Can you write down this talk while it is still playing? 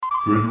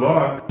Good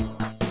luck.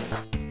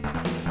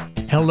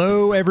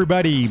 Hello,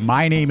 everybody.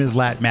 My name is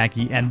Lat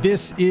Mackey, and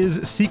this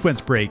is Sequence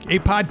Break, a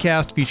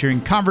podcast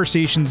featuring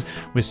conversations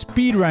with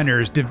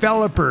speedrunners,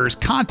 developers,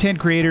 content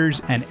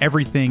creators, and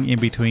everything in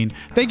between.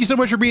 Thank you so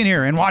much for being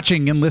here and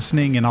watching and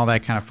listening and all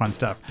that kind of fun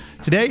stuff.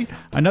 Today,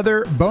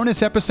 another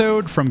bonus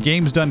episode from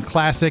Games Done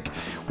Classic,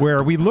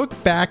 where we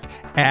look back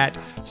at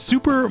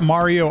Super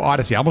Mario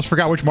Odyssey. I almost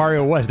forgot which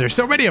Mario it was. There's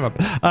so many of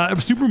them.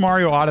 Super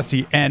Mario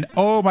Odyssey, and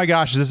oh my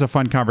gosh, is this a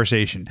fun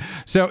conversation.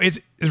 So it's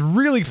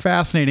really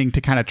fascinating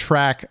to kind of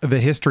track the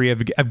history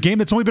of a game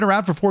that's only been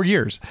around for 4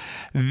 years.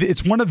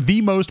 It's one of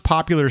the most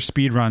popular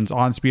speedruns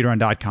on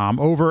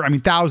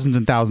speedrun.com. Thousands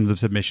and thousands of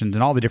submissions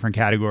in all the different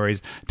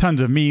categories,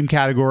 tons of meme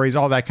categories,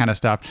 all that kind of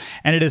stuff.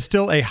 And it is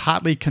still a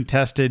hotly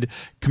contested,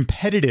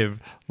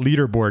 competitive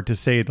leaderboard, to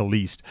say the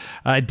least.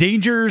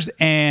 Dangers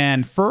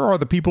and Fur are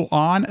the people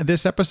on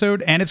this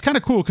episode, and it's kind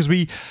of cool because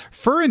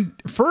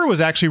Fur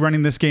was actually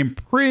running this game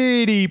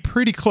pretty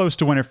close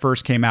to when it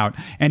first came out,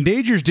 and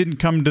Dangers didn't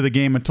come to the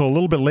game until a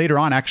little bit later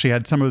on. Actually,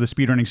 had some of the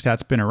speedrunning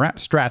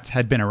strats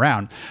had been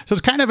around, so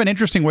it's kind of an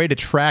interesting way to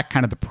track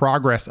kind of the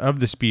progress of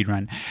the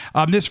speedrun.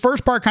 This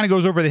first part kind of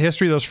goes over the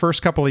history of those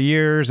first couple of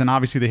years, and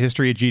obviously the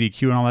history of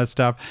GDQ and all that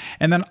stuff.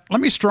 And then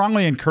let me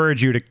strongly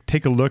encourage you to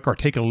take a look or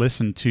take a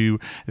listen to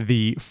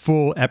the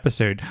full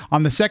episode.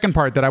 On the second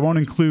part that I won't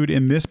include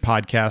in this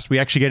podcast, we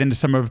actually get into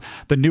some of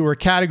the newer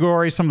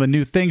categories, some of the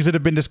new things that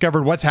have been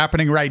discovered, what's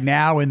happening right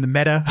now in the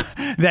meta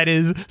that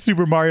is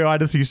Super Mario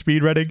Odyssey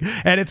speedrunning.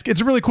 And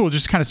it's really cool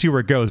just to kind of see where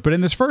it goes. But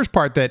in this first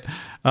part that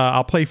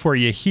I'll play for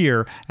you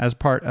here as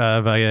part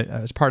of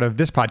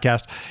this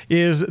podcast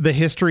is the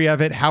history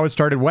of it, how it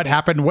started, what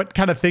happened, what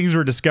kind of things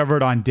were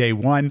discovered on day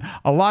one.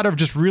 A lot of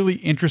just really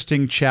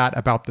interesting chat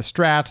about the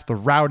strats, the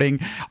routing,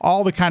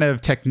 all the kind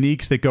of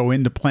techniques that go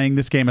into playing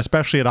this game,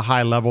 especially at a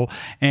high level,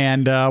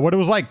 and what it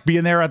was like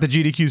being there at the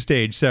GDQ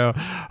stage. So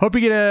hope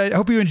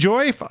you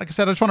enjoy. Like I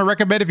said, I just want to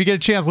recommend, if you get a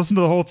chance, listen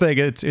to the whole thing.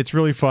 It's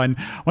really fun.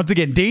 Once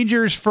again,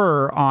 Dangers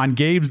Fur on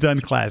Games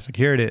Done Classic.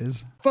 Here it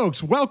is.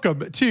 Folks,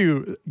 welcome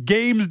to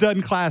Games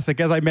Done Classic.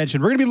 As I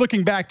mentioned, we're going to be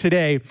looking back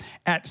today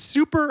at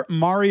Super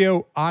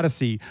Mario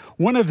Odyssey,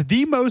 one of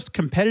the most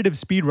competitive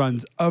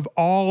speedruns of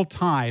all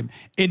time.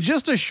 In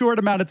just a short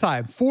amount of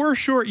time, 4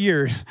 short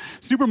years,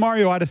 Super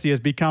Mario Odyssey has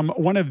become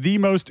one of the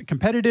most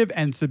competitive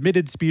and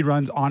submitted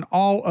speedruns on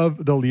all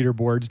of the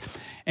leaderboards.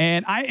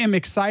 And I am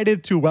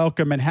excited to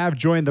welcome and have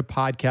joined the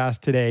podcast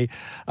today,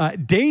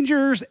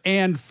 Dangers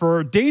and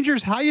Fur.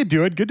 Dangers, how you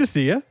doing? Good to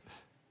see you.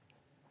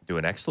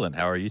 Doing excellent.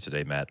 How are you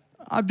today, Matt?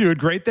 I'm doing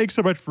great. Thanks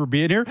so much for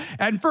being here.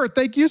 And Fur,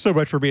 thank you so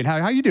much for being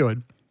here. How you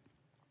doing?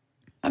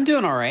 I'm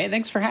doing all right.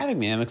 Thanks for having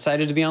me. I'm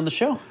excited to be on the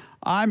show.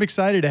 I'm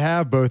excited to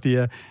have both of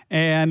you.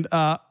 And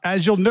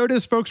as you'll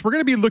notice, folks, we're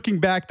going to be looking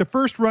back. The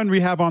first run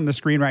we have on the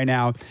screen right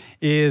now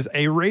is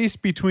a race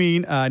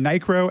between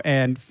Nicro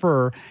and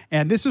Fur.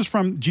 And this is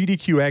from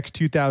GDQX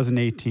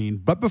 2018.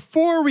 But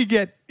before we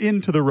get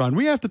into the run,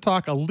 we have to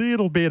talk a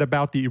little bit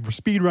about the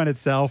speedrun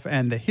itself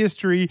and the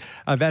history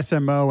of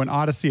SMO and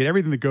Odyssey and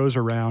everything that goes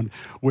around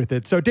with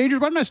it. So, Dangers,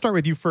 why don't I start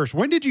with you first?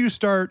 When did you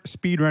start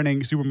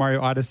speedrunning Super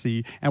Mario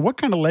Odyssey, and what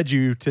kind of led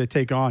you to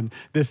take on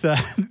this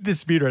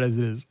this speedrun as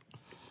it is?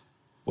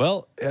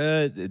 Well,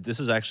 this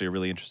is actually a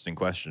really interesting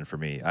question for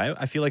me.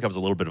 I feel like I was a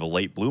little bit of a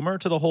late bloomer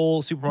to the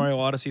whole Super Mario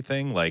Odyssey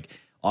thing. Like,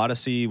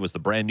 Odyssey was the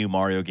brand new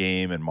Mario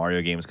game, and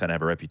Mario games kind of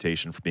have a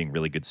reputation for being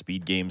really good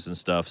speed games and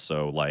stuff.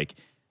 So, like,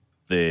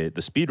 the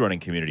speedrunning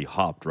community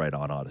hopped right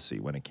on Odyssey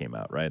when it came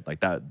out, right?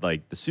 Like that,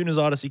 like as soon as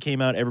Odyssey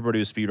came out, everybody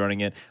was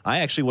speedrunning it. I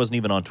actually wasn't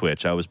even on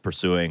Twitch. I was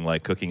pursuing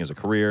like cooking as a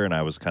career, and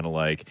I was kind of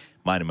like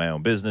minding my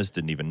own business,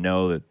 didn't even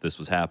know that this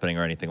was happening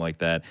or anything like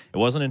that. It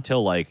wasn't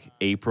until like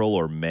April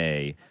or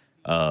May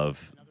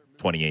of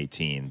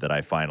 2018 that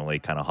I finally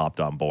kind of hopped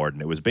on board,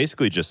 and it was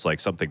basically just like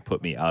something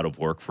put me out of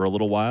work for a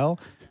little while.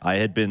 I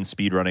had been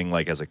speedrunning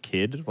like as a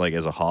kid, like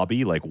as a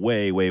hobby, like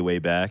way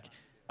back,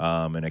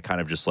 and it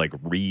kind of just like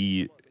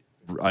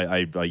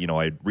I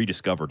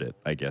rediscovered it,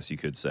 I guess you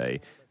could say.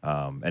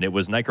 And it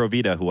was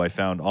Nicrovita who I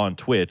found on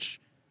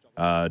Twitch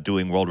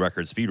doing world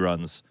record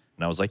speedruns.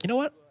 And I was like, you know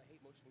what?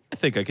 I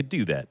think I could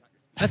do that.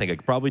 I think I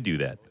could probably do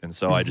that. And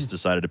so I just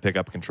decided to pick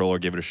up a controller,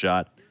 give it a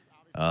shot.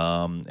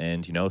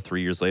 And,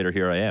 3 years later,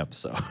 here I am.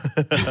 So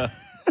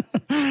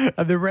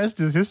and the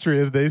rest is history,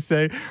 as they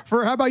say.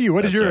 How about you?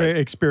 What is your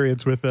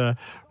experience with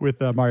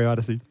Mario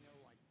Odyssey?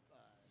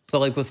 So,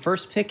 like, with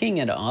first picking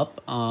it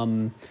up,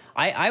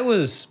 I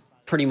was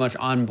pretty much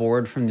on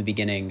board from the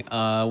beginning.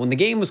 When the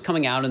game was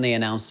coming out and they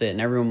announced it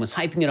and everyone was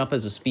hyping it up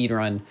as a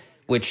speedrun,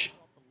 which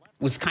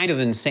was kind of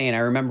insane. I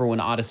remember when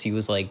Odyssey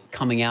was like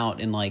coming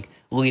out and like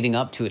leading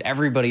up to it,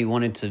 everybody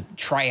wanted to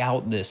try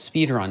out this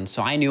speedrun.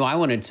 So I knew I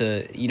wanted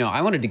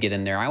to get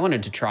in there. I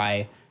wanted to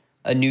try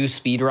a new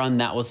speedrun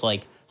that was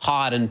like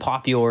hot and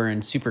popular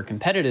and super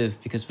competitive,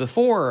 because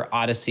before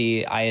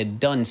Odyssey, I had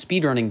done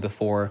speedrunning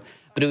before,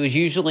 but it was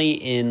usually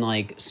in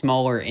like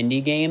smaller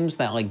indie games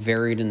that like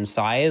varied in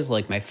size.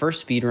 Like my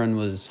first speedrun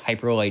was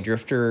Hyper Light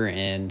Drifter,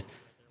 and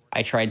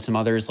I tried some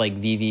others like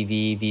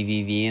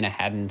VVV, and I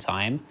hadn't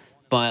time.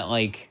 But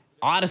like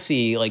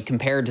Odyssey, like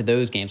compared to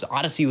those games,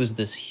 Odyssey was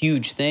this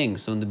huge thing.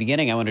 So in the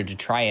beginning, I wanted to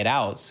try it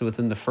out. So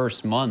within the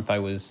first month, I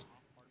was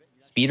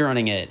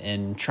speedrunning it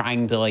and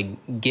trying to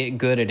like get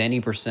good at any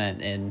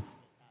percent and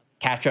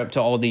catch up to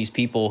all these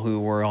people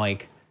who were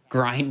like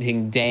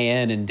grinding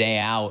day in and day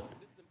out.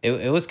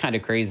 It was kind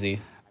of crazy.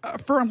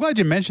 I'm glad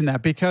you mentioned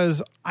that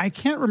because I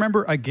can't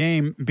remember a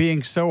game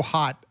being so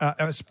hot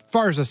as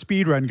far as a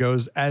speed run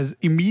goes as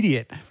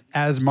immediate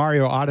as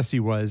Mario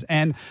Odyssey was.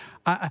 And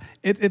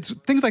it's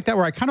things like that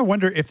where I kind of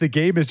wonder if the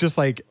game is just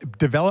like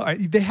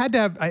they had to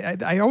have,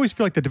 I always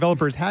feel like the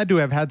developers had to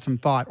have had some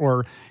thought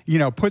or,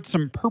 put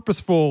some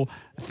purposeful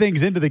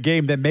things into the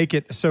game that make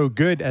it so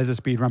good as a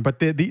speed run. But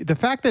the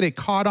fact that it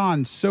caught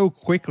on so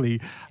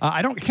quickly,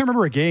 can't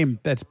remember a game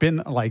that's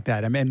been like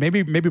that. I mean,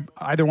 maybe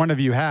either one of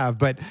you have,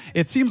 but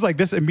it seems like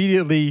this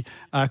immediately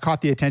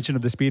caught the attention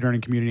of the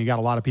speedrunning community, got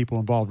a lot of people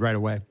involved right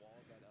away.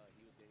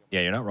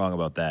 Yeah, you're not wrong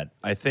about that.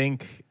 I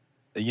think,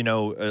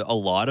 a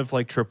lot of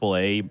like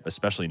AAA,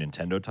 especially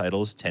Nintendo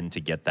titles, tend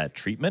to get that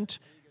treatment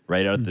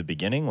right out at the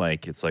beginning.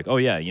 Like, it's like, oh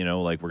yeah,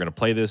 like we're going to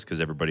play this because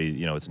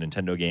everybody, it's a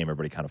Nintendo game.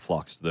 Everybody kind of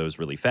flocks to those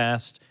really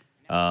fast.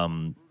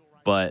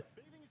 But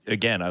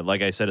again,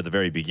 like I said at the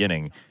very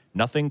beginning,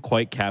 nothing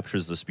quite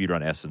captures the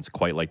speedrun essence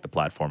quite like the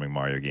platforming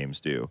Mario games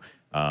do.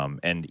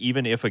 And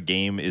even if a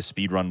game is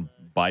speedrun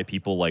by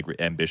people like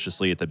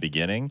ambitiously at the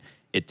beginning,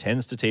 it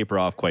tends to taper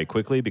off quite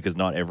quickly because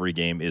not every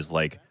game is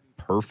like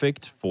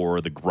perfect for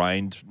the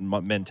grind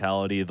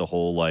mentality, the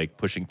whole like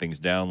pushing things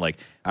down. Like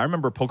I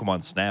remember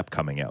Pokemon Snap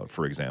coming out,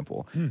 for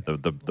example,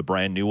 the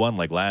brand new one,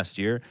 like last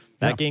year.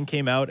 That game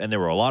came out, and there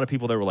were a lot of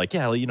people that were like,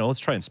 "Yeah, let's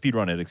try and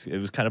speedrun it." It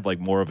was kind of like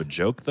more of a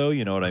joke, though.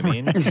 You know what I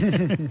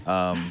mean?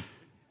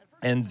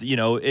 And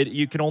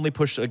you can only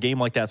push a game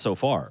like that so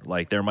far.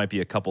 Like there might be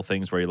a couple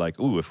things where you're like,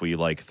 "Ooh, if we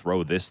like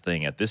throw this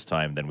thing at this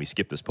time, then we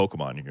skip this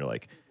Pokemon," and you're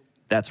like,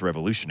 that's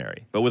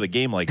revolutionary. But with a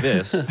game like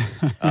this,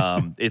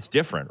 it's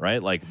different,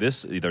 right? Like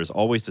this, there's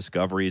always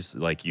discoveries.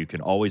 Like you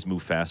can always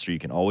move faster. You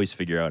can always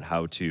figure out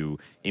how to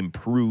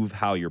improve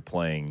how you're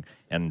playing.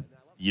 And,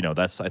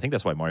 I think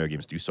that's why Mario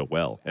games do so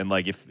well. And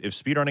like if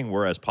speedrunning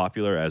were as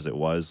popular as it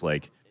was,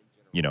 like,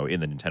 in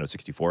the Nintendo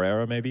 64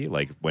 era, maybe,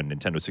 like when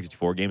Nintendo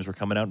 64 games were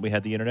coming out and we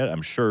had the internet,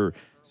 I'm sure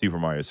Super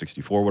Mario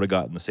 64 would have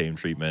gotten the same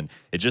treatment.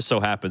 It just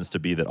so happens to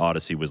be that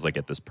Odyssey was like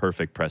at this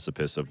perfect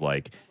precipice of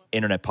like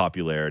internet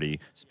popularity,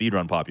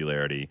 speedrun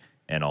popularity,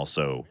 and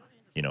also,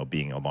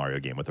 being a Mario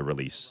game with a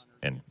release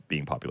and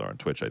being popular on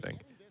Twitch, I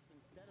think.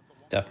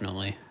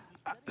 Definitely.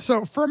 So,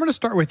 I'm going to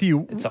start with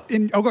you. Go ahead.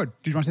 Did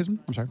you want to say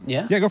something? I'm sorry.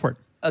 Yeah. Yeah, go for it.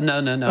 No,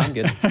 I'm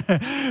good.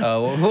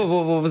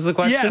 What was the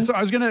question? Yeah, so I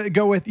was going to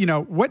go with,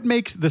 what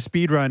makes the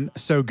speedrun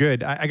so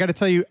good? I got to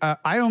tell you,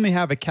 I only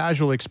have a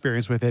casual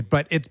experience with it,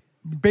 but it's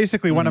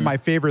basically one of my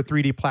favorite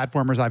 3D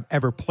platformers I've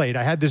ever played.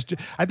 I had this,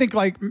 I think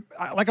like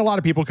a lot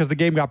of people, because the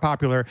game got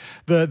popular,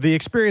 the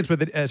experience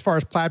with it as far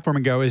as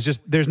platforming go is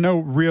just, there's no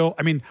real,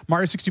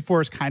 Mario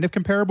 64 is kind of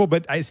comparable,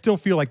 but I still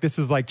feel like this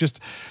is like just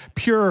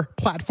pure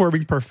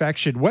platforming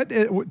perfection.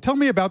 Tell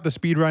me about the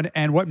speedrun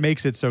and what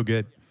makes it so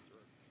good.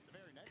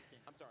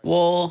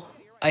 Well,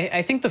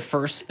 I think the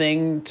first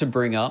thing to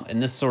bring up,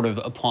 and this sort of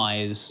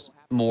applies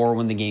more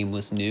when the game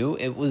was new,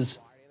 it was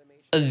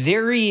a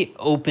very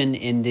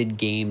open-ended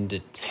game to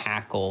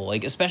tackle,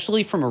 like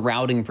especially from a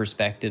routing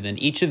perspective. And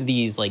each of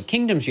these like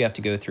kingdoms you have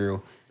to go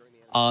through,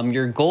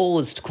 your goal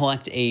is to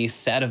collect a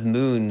set of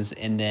moons,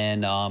 and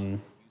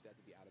then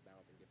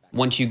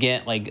once you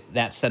get like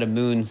that set of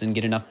moons and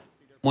get enough,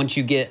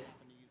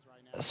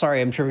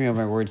 sorry, I'm tripping over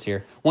my words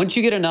here. Once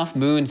you get enough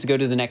moons to go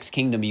to the next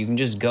kingdom, you can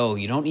just go.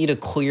 You don't need to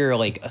clear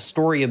like a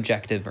story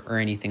objective or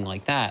anything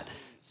like that.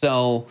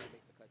 So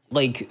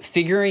like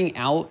figuring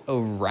out a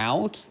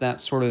route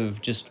that sort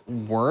of just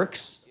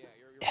works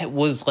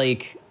was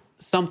like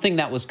something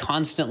that was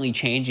constantly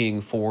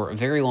changing for a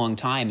very long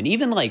time. And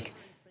even like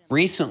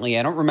recently,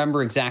 I don't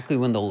remember exactly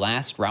when the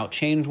last route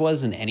change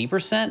was in any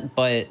percent,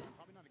 but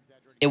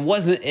it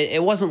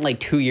wasn't like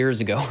 2 years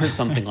ago or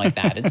something like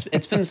that.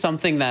 It's been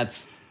something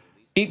that's,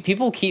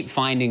 people keep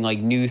finding like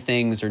new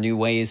things or new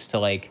ways to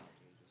like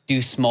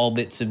do small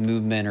bits of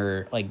movement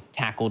or like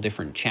tackle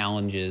different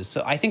challenges.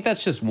 So I think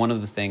that's just one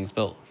of the things,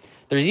 but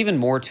there's even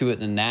more to it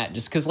than that,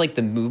 just because like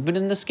the movement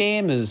in this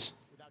game is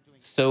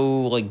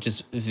so like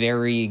just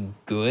very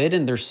good,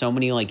 and there's so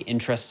many like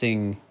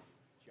interesting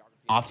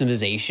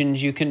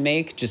optimizations you can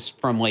make just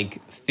from like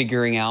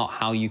figuring out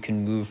how you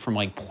can move from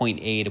like point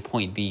A to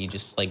point B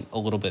just like a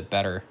little bit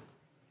better.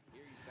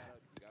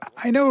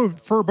 I know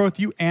for both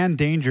you and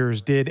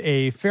Dangers did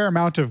a fair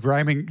amount of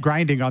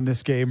grinding on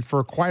this game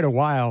for quite a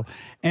while.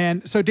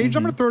 And so, Dangers,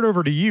 I'm going to throw it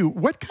over to you.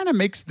 What kind of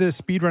makes the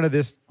speedrun of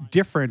this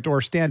different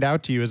or stand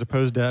out to you as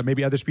opposed to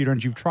maybe other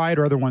speedruns you've tried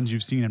or other ones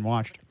you've seen and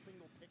watched?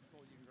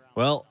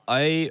 Well,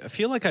 I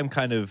feel like I'm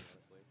kind of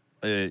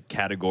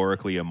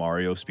categorically a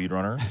Mario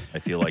speedrunner. I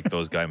feel like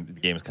those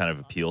games kind of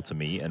appeal to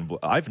me. And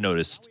I've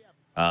noticed...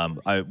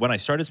 when I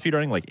started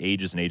speedrunning like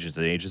ages and ages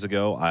and ages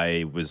ago,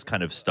 I was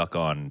kind of stuck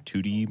on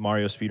 2D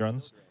Mario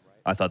speedruns.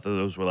 I thought that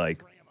those were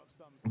like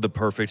the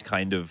perfect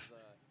kind of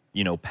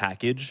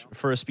package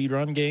for a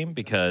speedrun game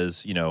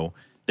because,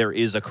 there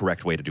is a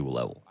correct way to do a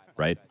level,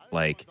 right?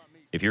 Like,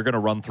 if you're going to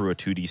run through a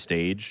 2D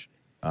stage,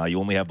 you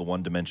only have the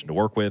one dimension to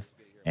work with,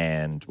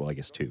 and, well, I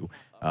guess two.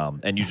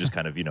 And you just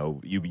kind of,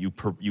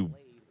 you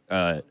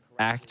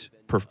act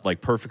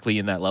perfectly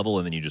in that level,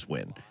 and then you just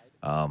win.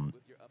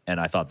 And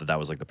I thought that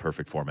was like the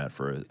perfect format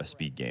for a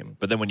speed game.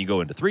 But then when you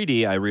go into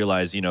 3D, I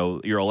realized,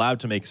 you're allowed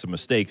to make some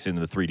mistakes in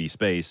the 3D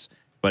space,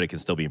 but it can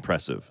still be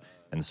impressive.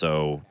 And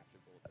so,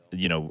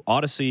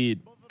 Odyssey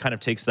kind of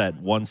takes that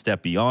one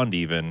step beyond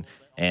even.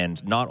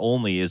 And not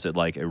only is it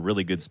like a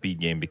really good speed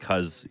game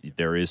because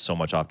there is so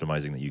much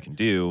optimizing that you can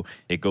do,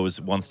 it goes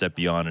one step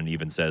beyond and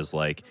even says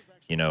like,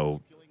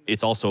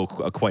 it's also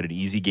quite an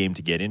easy game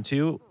to get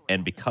into.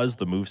 And because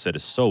the moveset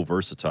is so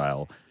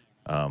versatile,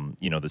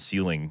 the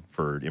ceiling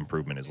for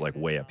improvement is like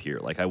way up here.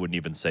 Like I wouldn't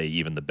even say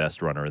even the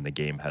best runner in the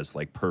game has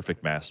like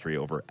perfect mastery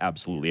over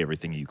absolutely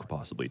everything you could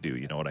possibly do.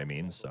 You know what I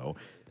mean? So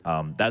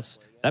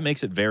that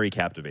makes it very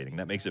captivating.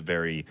 That makes it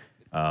very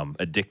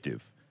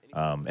addictive.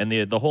 And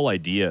the whole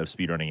idea of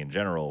speedrunning in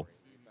general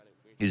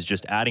is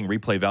just adding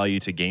replay value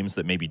to games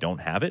that maybe don't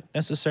have it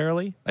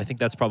necessarily. I think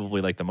that's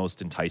probably like the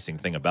most enticing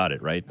thing about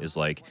it, right? Is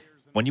like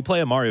when you play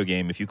a Mario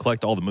game, if you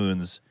collect all the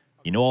moons,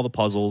 you know all the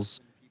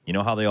puzzles, you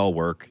know how they all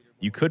work.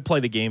 You could play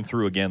the game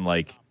through again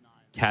like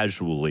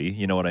casually,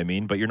 you know what I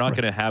mean? But you're not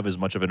going to have as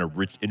much of an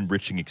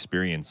enriching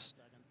experience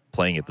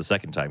playing it the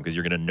second time because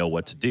you're going to know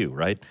what to do,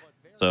 right?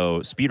 So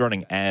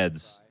speedrunning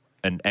adds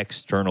an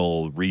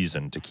external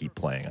reason to keep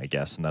playing, I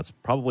guess, and that's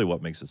probably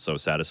what makes it so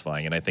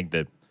satisfying. And I think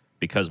that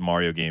because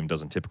Mario game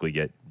doesn't typically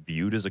get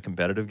viewed as a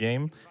competitive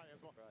game,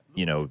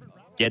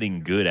 getting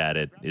good at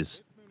it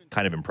is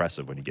kind of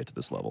impressive when you get to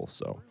this level.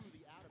 So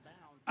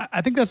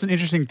I think that's an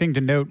interesting thing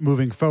to note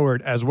moving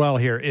forward as well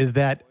here is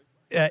that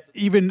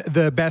even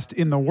the best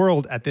in the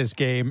world at this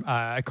game,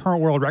 current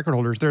world record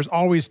holders, there's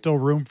always still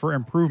room for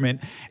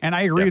improvement. And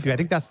I agree with you. I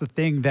think that's the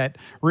thing that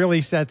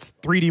really sets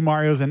 3D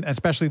Marios and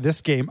especially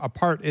this game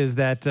apart is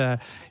that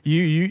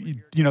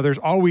there's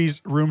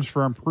always rooms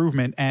for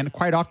improvement. And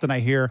quite often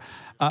I hear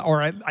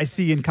or I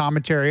see in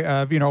commentary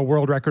of, a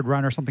world record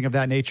run or something of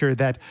that nature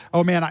that,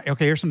 oh man, I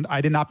didn't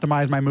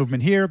optimize my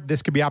movement here.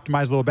 This could be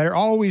optimized a little better.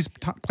 Always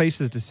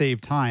places to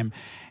save time.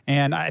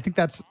 And I think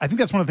that's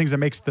one of the things that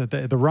makes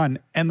the run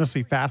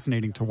endlessly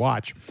fascinating to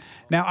watch.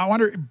 Now, I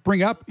want to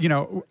bring up,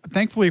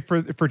 thankfully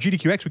for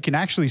GDQX, we can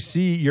actually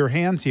see your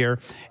hands here,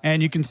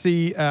 and you can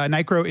see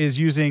Nicro is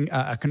using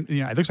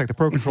it looks like the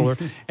Pro Controller,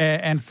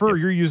 and Fur,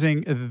 you're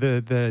using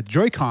the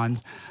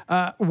Joy-Cons.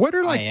 What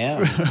are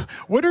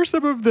what are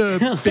some of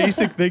the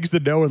basic things to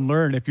know and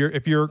learn if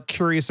you're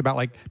curious about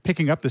like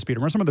picking up the speed?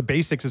 What are some of the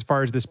basics as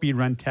far as the speed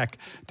run tech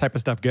type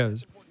of stuff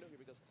goes?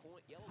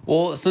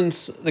 Well,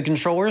 since the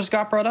controllers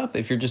got brought up,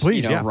 if you're just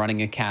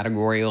running a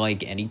category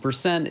like any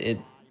percent, it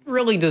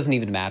really doesn't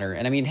even matter.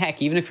 And I mean,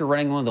 heck, even if you're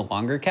running one of the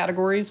longer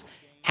categories,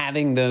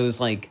 having those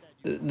like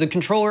the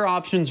controller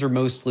options are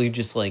mostly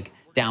just like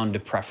down to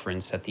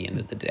preference at the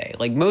end of the day.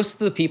 Like most of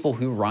the people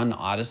who run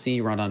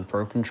Odyssey run on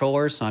Pro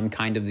controllers, so I'm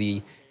kind of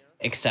the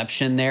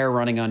exception there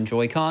running on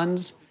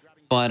Joy-Cons.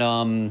 But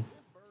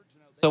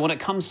so when it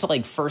comes to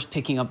like first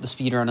picking up the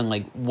speedrun and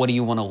like what do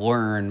you want to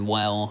learn,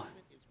 well,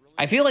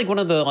 I feel like one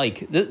of the,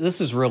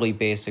 this is really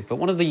basic, but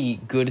one of the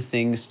good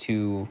things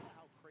to,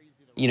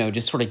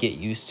 just sort of get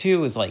used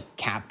to is,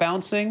 cap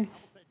bouncing.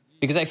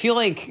 Because I feel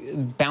like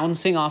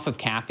bouncing off of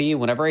Cappy,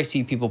 whenever I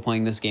see people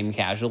playing this game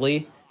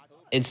casually,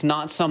 it's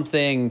not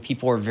something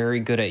people are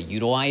very good at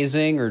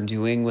utilizing or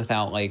doing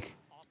without,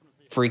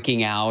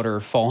 freaking out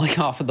or falling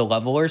off of the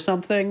level or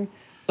something.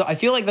 So I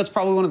feel like that's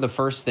probably one of the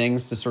first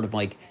things to sort of,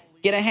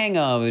 get a hang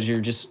of as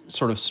you're just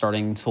sort of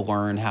starting to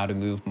learn how to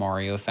move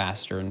Mario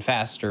faster and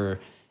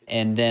faster.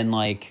 And then,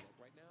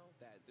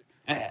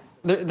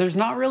 there's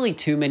not really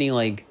too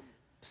many,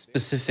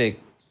 specific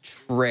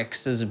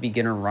tricks as a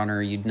beginner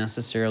runner you'd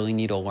necessarily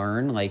need to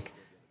learn.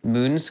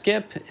 Moon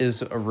skip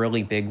is a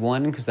really big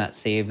one because that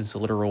saves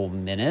literal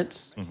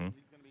minutes. Mm-hmm.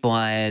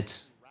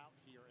 But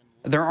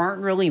there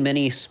aren't really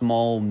many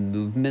small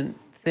movement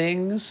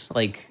things.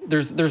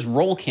 There's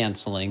roll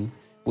canceling,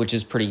 which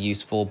is pretty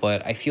useful,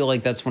 but I feel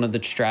like that's one of the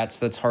strats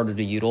that's harder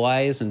to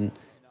utilize, and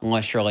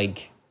unless you're,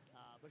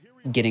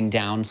 getting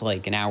down to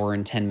an hour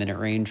and 10-minute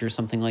range or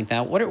something like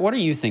that. What are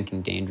you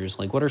thinking, Dangerous?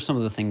 What are some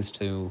of the things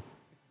to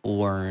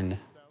learn?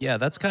 Yeah,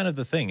 that's kind of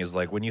the thing is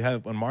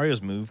when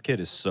Mario's move kit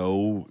is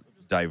so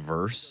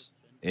diverse,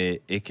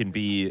 it can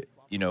be,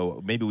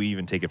 maybe we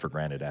even take it for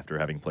granted after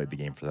having played the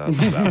game for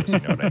thousands of hours. You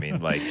know what I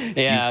mean?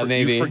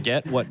 Maybe you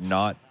forget what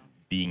not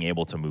being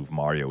able to move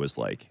Mario is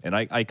like. And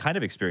I kind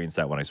of experienced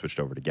that when I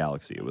switched over to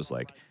Galaxy. It was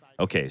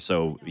okay,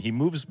 so he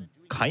moves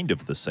kind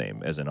of the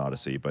same as in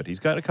Odyssey, but he's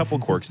got a couple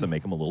quirks that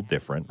make him a little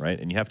different, right?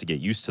 And you have to get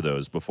used to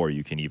those before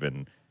you can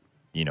even,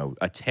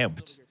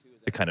 attempt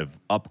to kind of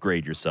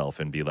upgrade yourself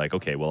and be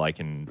okay, well, I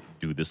can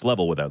do this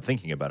level without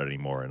thinking about it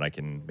anymore, and I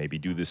can maybe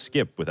do this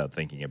skip without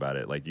thinking about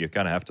it. You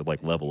kind of have to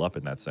level up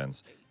in that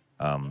sense.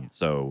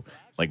 So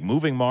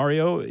moving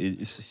Mario,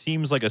 it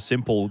seems like a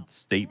simple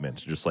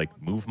statement, just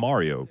move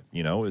Mario,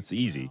 it's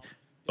easy.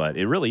 But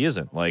it really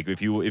isn't. Like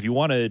if you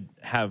want to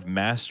have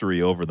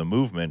mastery over the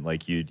movement,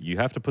 like you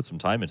have to put some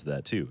time into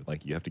that too.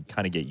 Like you have to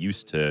kind of get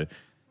used to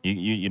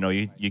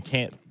you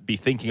can't be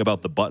thinking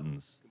about the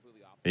buttons.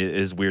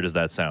 As weird as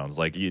that sounds,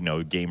 like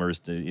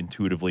gamers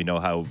intuitively know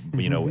how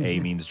A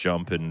means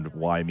jump and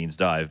Y means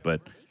dive,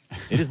 but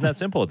it isn't that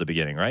simple at the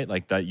beginning, right?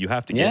 Like that you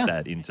have to get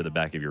that into the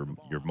back of your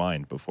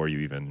mind before you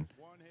even,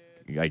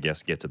 I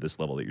guess, get to this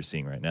level that you're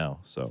seeing right now.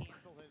 So.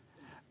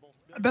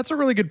 That's a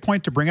really good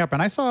point to bring up.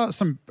 And I saw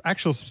some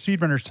actual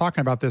speedrunners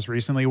talking about this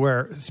recently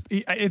where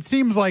it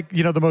seems like,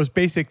 the most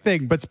basic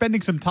thing, but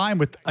spending some time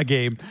with a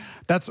game,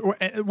 that's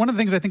one of the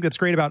things I think that's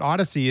great about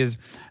Odyssey is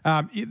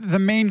the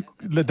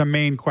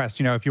main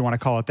quest, if you want to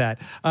call it that.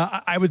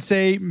 I would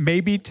say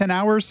maybe 10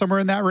 hours, somewhere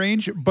in that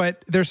range,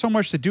 but there's so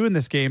much to do in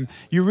this game.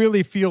 You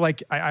really feel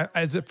like,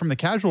 from the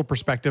casual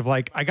perspective,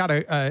 like I got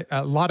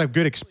a lot of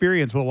good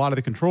experience with a lot of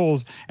the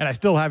controls, and I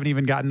still haven't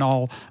even gotten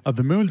all of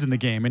the moons in the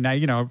game. And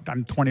now,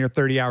 I'm 20 or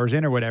 30 hours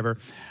in or whatever.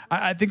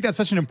 I think that's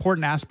such an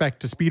important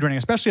aspect to speedrunning,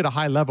 especially at a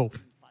high level,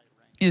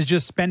 is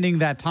just spending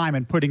that time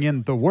and putting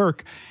in the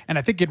work. And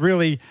I think it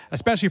really,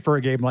 especially for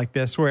a game like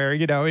this, where,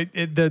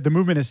 the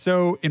movement is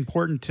so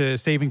important to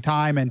saving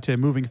time and to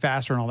moving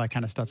faster and all that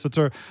kind of stuff. So it's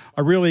a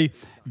really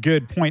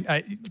good point.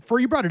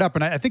 You brought it up,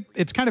 and I think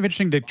it's kind of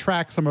interesting to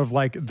track some of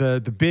like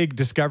the big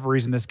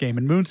discoveries in this game.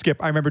 And Moonskip,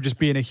 I remember just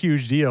being a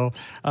huge deal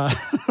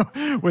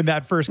when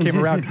that first came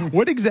around.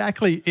 What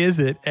exactly is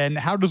it, and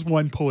how does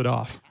one pull it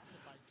off?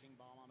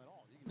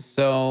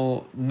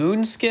 So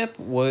Moonskip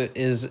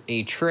is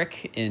a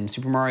trick in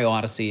Super Mario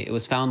Odyssey. It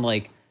was found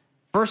like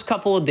first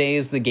couple of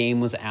days the game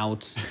was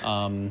out.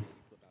 I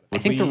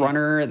think the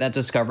runner that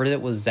discovered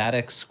it was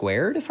Zadok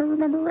Squared, if I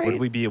remember right.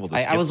 Would we be able to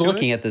skip I was to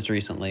looking it? at this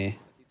recently.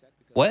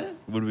 What?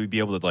 Would we be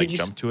able to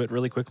jump to it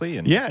really quickly?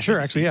 And yeah, sure.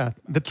 Actually, yeah.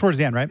 That's towards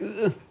the end, right?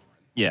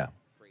 Yeah.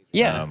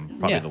 Yeah.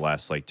 Probably the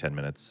last 10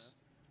 minutes.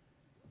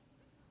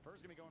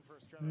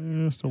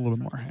 Just a little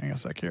bit more. Hang on a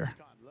sec here.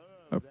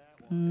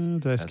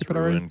 Did I skip it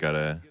Ruin,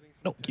 already?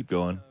 No, keep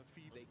going.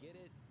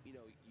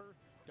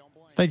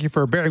 Thank you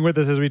for bearing with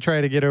us as we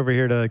try to get over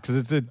here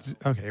because it's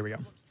okay. Here we go.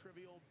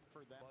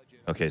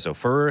 Okay, so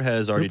Fur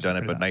has already done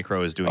it, but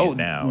Nicro is doing it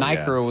now.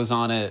 Nicro was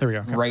on it. There we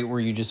go. Okay. Right where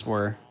you just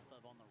were.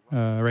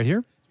 Right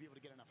here.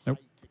 Nope.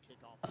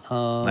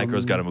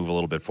 Nicro's got to move a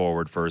little bit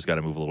forward. Fur's got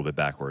to move a little bit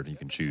backward. You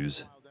can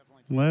choose.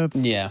 We'll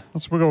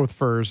go with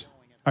Furs.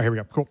 Oh, here we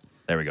go. Cool.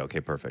 There we go. Okay,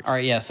 perfect. All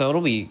right, yeah, so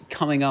it'll be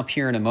coming up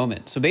here in a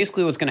moment. So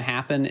basically what's going to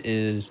happen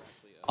is,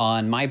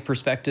 on my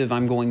perspective,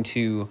 I'm going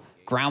to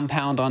ground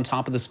pound on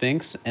top of the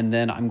Sphinx, and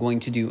then I'm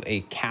going to do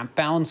a cap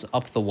bounce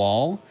up the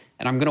wall,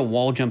 and I'm going to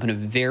wall jump in a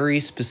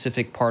very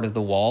specific part of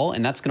the wall,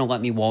 and that's going to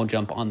let me wall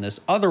jump on this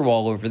other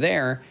wall over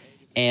there,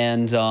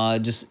 and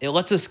it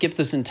lets us skip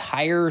this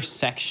entire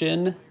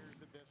section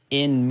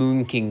in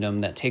Moon Kingdom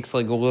that takes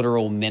like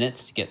literal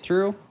minutes to get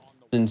through,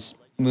 since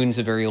Moon's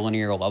a very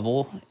linear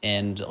level,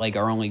 and like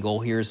our only goal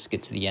here is to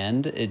get to the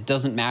end. It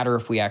doesn't matter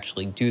if we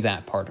actually do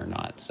that part or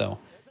not. So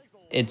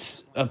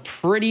it's a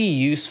pretty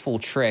useful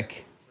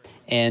trick,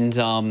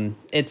 and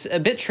it's a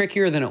bit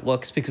trickier than it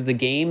looks because the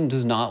game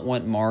does not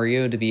want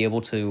Mario to be able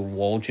to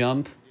wall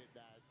jump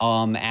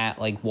at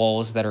like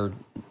walls that are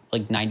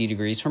like 90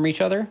 degrees from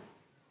each other.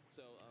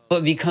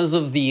 But because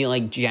of the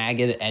like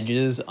jagged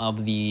edges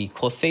of the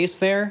cliff face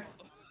there,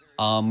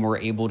 we're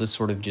able to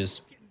sort of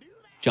just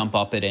jump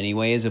up it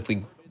anyways if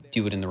we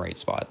do it in the right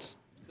spots.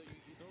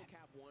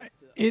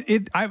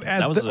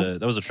 That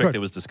was a trick that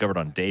was discovered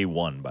on day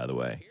one, by the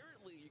way.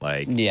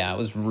 Yeah, it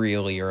was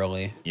really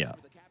early. Yeah,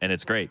 and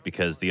it's great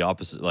because the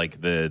opposite,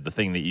 like the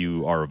thing that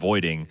you are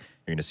avoiding, you're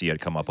going to see it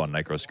come up on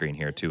Nicro's screen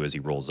here too as he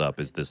rolls up.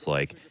 Is this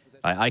like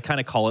I kind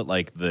of call it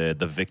like the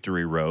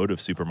victory road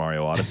of Super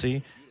Mario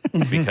Odyssey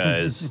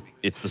because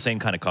it's the same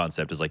kind of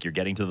concept. Is like you're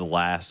getting to the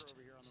last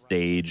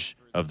stage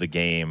of the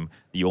game.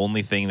 The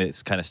only thing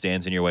that kind of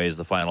stands in your way is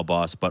the final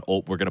boss, but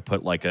we're going to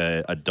put like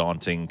a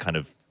daunting kind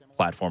of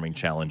platforming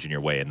challenge in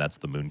your way, and that's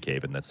the Moon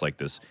Cave, and that's like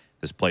this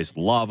place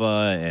with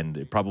lava, and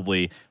it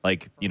probably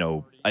like,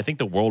 I think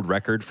the world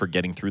record for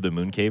getting through the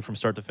Moon Cave from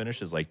start to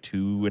finish is like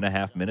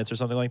 2.5 minutes or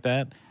something like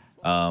that.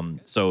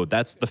 So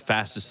that's the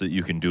fastest that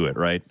you can do it,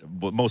 right?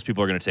 But most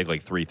people are going to take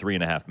like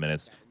 3.5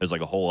 minutes. There's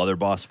like a whole other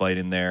boss fight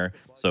in there.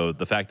 So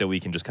the fact that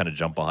we can just kind of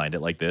jump behind it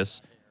like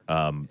this,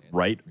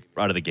 right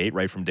out of the gate,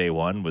 right from day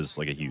one, was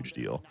like a huge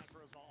deal.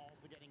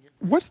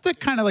 What's the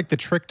kind of like the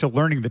trick to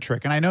learning the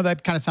trick? And I know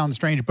that kind of sounds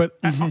strange, but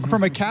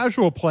from a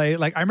casual play,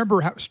 like I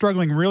remember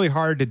struggling really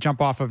hard to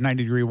jump off of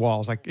 90-degree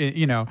walls, like,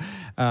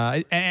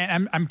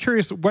 and I'm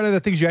curious, what are the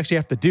things you actually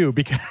have to do?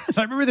 Because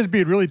I remember this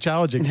being really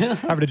challenging,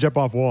 having to jump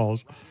off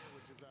walls.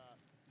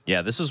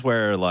 Yeah, this is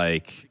where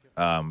like,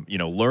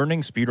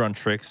 learning speedrun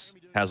tricks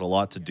has a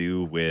lot to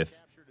do with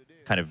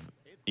kind of,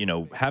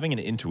 having an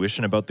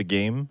intuition about the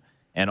game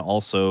and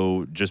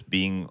also just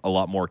being a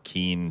lot more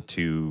keen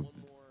to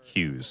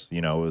cues.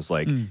 It was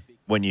like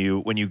when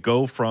you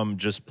go from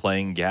just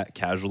playing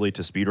casually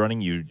to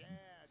speedrunning, you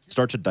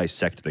start to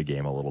dissect the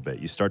game a little bit.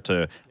 You start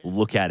to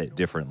look at it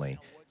differently.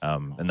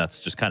 And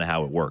that's just kind of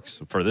how it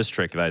works. For this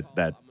trick,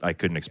 that I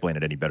couldn't explain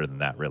it any better than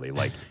that, really.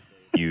 Like,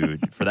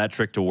 for that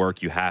trick to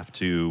work, you have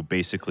to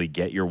basically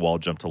get your wall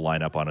jump to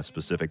line up on a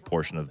specific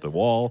portion of the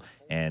wall.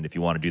 And if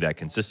you want to do that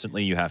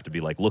consistently, you have to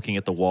be like looking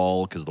at the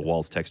wall, because the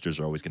wall's textures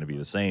are always going to be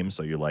the same.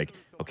 So you're like,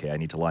 okay, I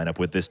need to line up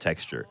with this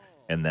texture.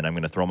 And then I'm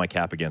going to throw my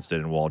cap against it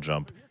and wall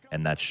jump.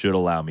 And that should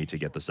allow me to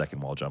get the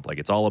second wall jump. Like,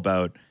 it's all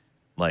about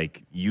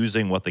like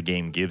using what the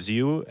game gives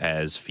you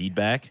as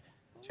feedback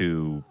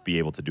to be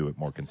able to do it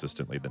more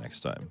consistently the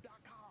next time.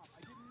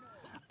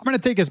 I'm going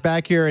to take us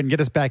back here and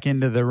get us back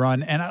into the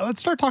run. And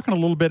let's start talking a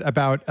little bit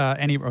about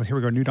here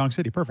we go, New Donk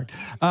City. Perfect.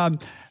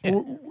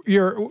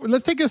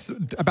 Let's take us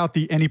about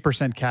the any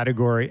percent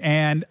category.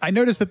 And I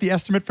noticed that the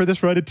estimate for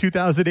this run in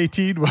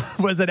 2018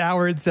 was an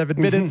hour and 7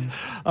 minutes.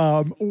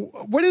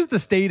 What is the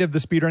state of the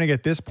speedrunning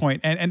at this point?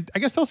 And I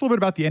guess tell us a little bit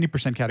about the any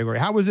percent category.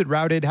 How was it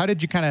routed? How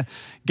did you kind of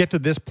get to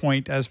this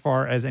point as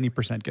far as any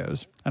percent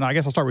goes? And I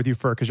guess I'll start with you,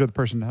 Fur, because you're the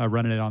person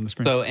running it on the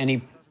screen. So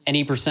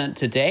any percent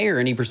today or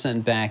any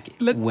percent back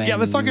let's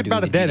talk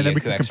about it then, and then we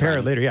can compare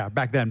it later. Yeah,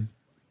 back then.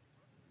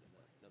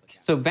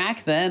 So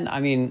back then, I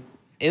mean,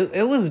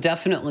 it was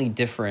definitely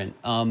different.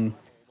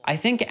 I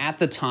think at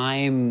the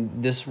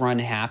time this run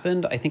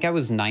happened, I think I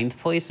was 9th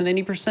place in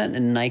any percent,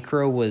 and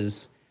Nicro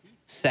was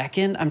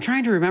 2nd. I'm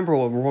trying to remember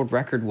what world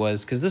record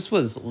was, because this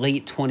was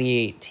late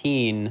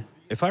 2018.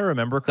 If I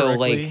remember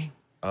correctly...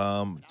 So,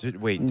 I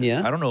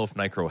don't know if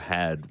Nicro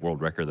had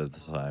world record at the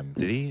time.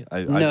 Did he?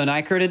 No,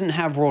 Nicro didn't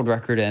have world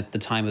record at the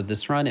time of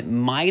this run. It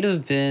might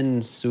have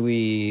been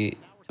Sui. It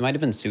might have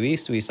been Sui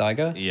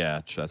Saga. Yeah,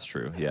 that's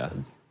true. Yeah.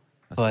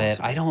 But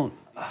possible. I don't.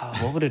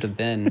 What would it have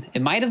been?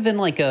 It might have been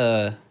like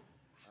a.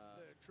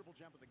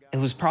 It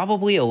was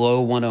probably a low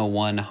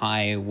 101,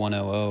 high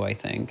 100, I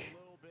think.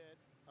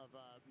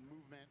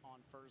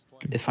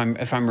 If I'm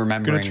remembering,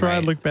 I'm gonna try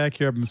and look back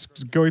here. I'm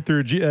going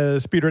through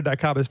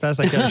speedrun.com as fast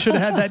as I can. I should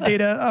have had that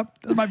data up.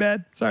 My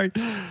bad. Sorry.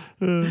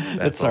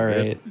 That's all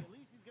right.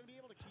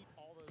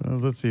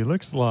 Let's see. It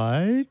looks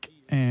like,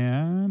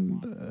 and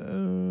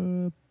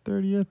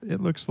 30th.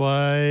 It looks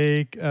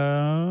like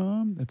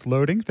it's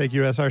loading. Thank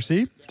you,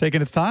 SRC.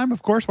 Taking its time,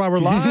 of course, while we're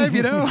live.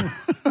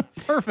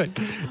 Perfect.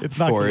 It's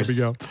not going to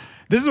go.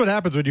 This is what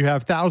happens when you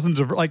have thousands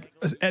of, like,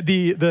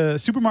 the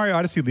Super Mario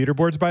Odyssey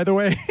leaderboards, by the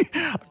way.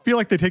 I feel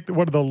like they take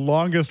one of the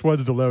longest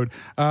ones to load.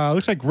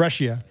 Looks like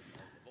Russia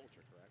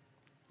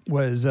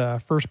was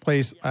first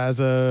place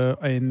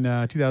in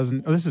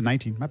 2000. Oh, this is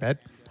 19. My bad.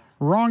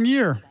 Wrong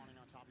year.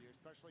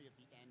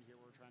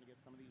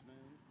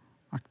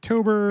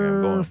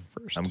 October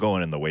 1st. I'm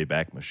going in the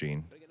Wayback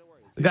Machine.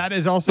 That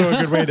is also a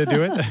good way to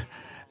do it.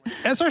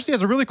 SRC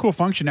has a really cool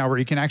function now where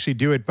you can actually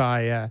do it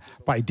by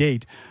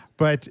date.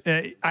 But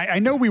I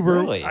know we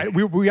were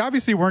we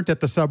obviously weren't at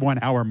the sub 1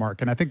 hour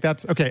mark, and I think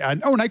that's okay.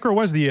 Nicro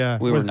was the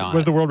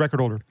was the world record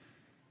holder.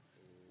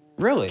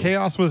 Really?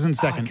 Chaos was in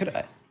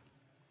second.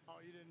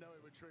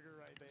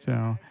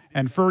 So,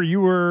 and Fur,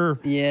 you were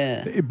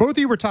both of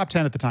you were top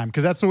 10 at the time,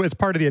 because it's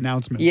part of the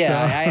announcement.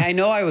 Yeah, so. I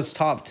know I was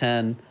top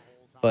 10.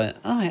 But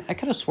I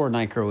could have sworn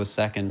Nicro was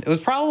second. It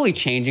was probably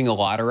changing a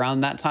lot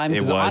around that time. It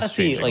was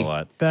Odyssey, changing a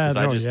lot.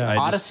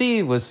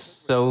 Odyssey was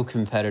so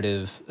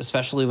competitive,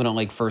 especially when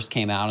it first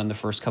came out in the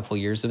first couple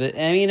of years of it.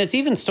 I mean, it's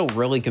even still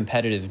really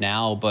competitive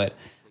now, but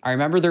I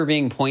remember there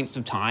being points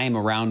of time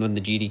around when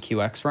the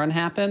GDQX run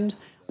happened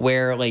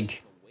where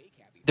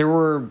there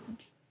were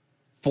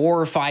 4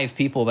 or 5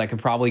 people that could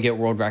probably get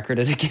world record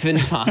at a given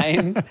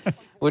time,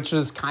 which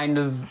was kind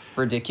of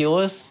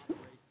ridiculous.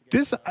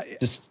 I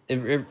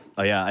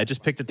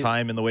just picked a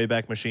time in the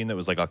Wayback Machine that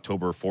was like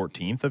October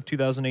 14th of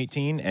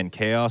 2018, and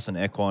Chaos and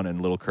Equan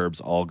and Little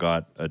Curbs all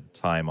got a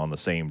time on the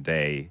same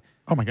day.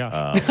 Oh my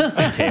gosh.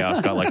 And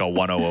Chaos got like a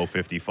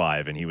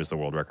 100.55, and he was the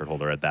world record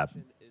holder at that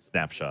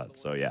snapshot.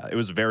 So yeah, it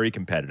was very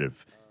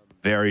competitive.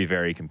 Very,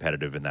 very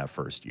competitive in that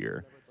first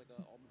year.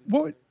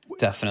 What?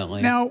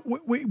 Definitely. Now,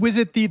 was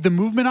it the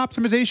movement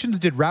optimizations?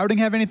 Did routing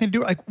have anything to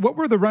do? Like, what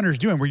were the runners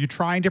doing? Were you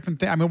trying different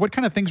things? I mean, what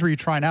kind of things were you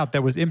trying out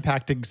that was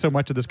impacting so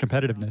much of this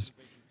competitiveness?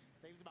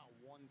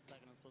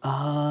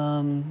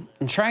 I'm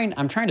trying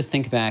to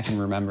think back and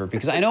remember,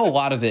 because I know a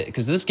lot of it,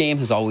 because this game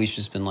has always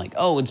just been like,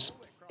 oh,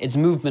 it's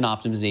movement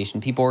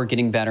optimization. People are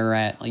getting better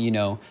at,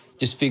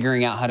 just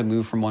figuring out how to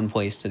move from one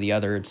place to the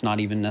other. It's not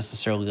even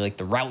necessarily like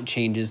the route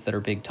changes that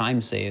are big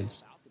time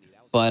saves.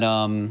 But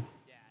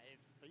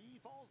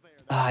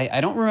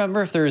I don't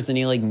remember if there was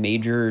any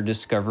major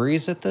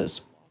discoveries at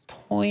this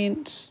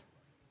point,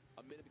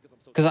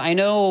 because I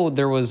know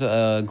there was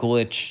a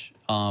glitch,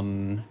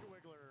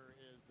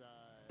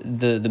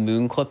 the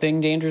moon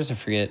clipping dangers. I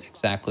forget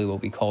exactly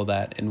what we call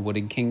that in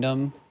Wooded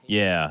Kingdom.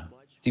 Yeah.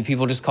 Do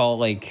people just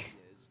call it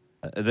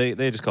they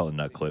just call it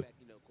nut clip?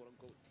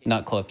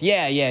 Nut clip.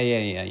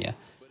 Yeah.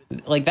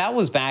 That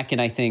was back in,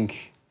 I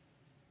think,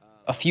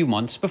 a few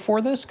months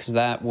before this, because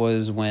that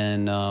was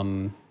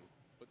when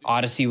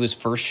Odyssey was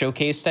first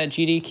showcased at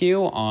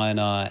GDQ on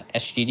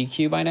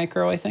SGDQ by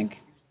Nicro, I think.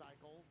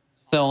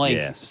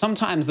 So,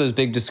 sometimes those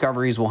big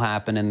discoveries will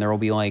happen and there will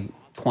be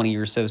 20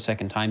 or so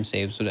second time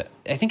saves. But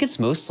I think it's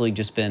mostly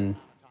just been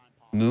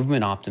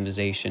movement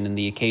optimization and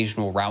the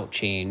occasional route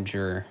change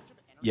or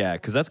Yeah,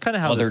 because that's kind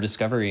of how other this,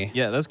 discovery.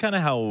 yeah, that's kind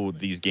of how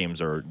these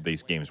games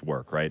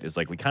work, right? Is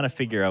like we kind of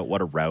figure out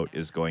what a route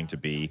is going to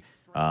be,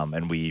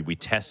 and we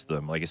test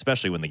them. Like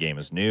especially when the game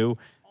is new,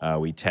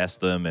 we test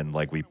them and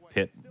like we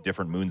pit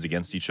different moons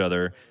against each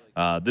other.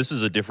 This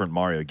is a different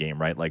Mario game,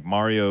 right? Like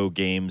Mario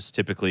games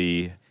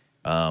typically,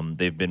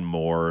 they've been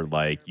more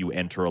like you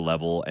enter a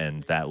level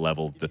and that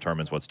level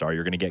determines what star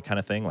you're going to get, kind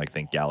of thing. Like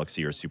think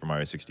Galaxy or Super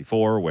Mario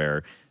 64,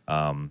 where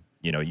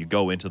you know, you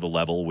go into the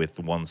level with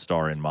one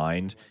star in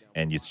mind,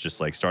 and it's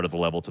just like start of the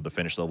level to the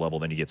finish of the level,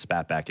 then you get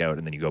spat back out,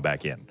 and then you go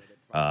back in.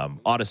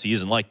 Odyssey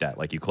isn't like that.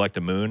 Like you collect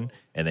a moon,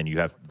 and then you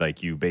have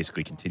like you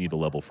basically continue the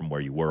level from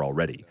where you were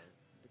already.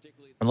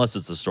 Unless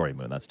it's a story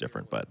moon, that's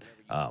different. But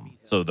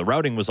so the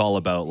routing was all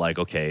about like,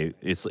 okay,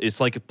 it's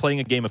like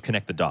playing a game of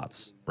connect the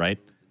dots, right?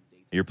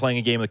 You're playing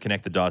a game of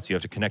connect the dots. You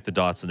have to connect the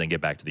dots and then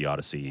get back to the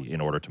Odyssey in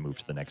order to move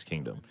to the next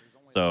kingdom.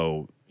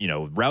 So, you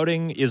know,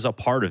 routing is a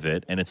part of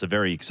it, and it's a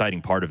very exciting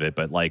part of it,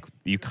 but, like,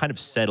 you kind of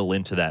settle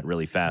into that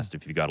really fast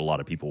if you've got a lot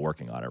of people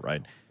working on it,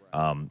 right?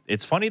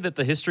 It's funny that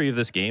the history of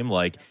this game,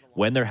 like,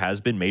 when there has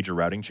been major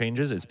routing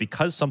changes, it's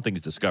because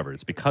something's discovered.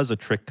 It's because a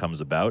trick comes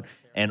about,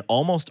 and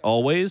almost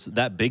always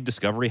that big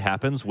discovery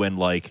happens when,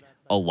 like,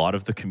 a lot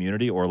of the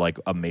community or, like,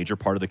 a major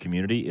part of the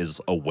community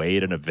is away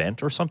at an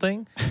event or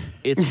something.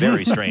 It's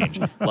very strange.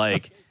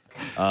 Like...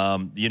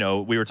 you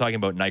know, we were talking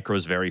about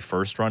Nycro's very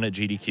first run at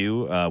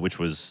GDQ, which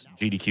was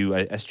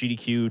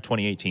SGDQ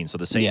 2018, so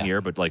the same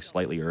year, but like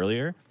slightly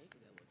earlier.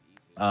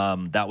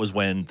 That was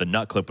when the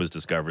nut clip was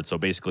discovered. So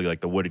basically, like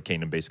the Wooded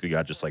Kingdom basically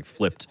got just like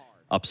flipped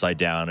upside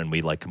down, and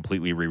we like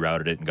completely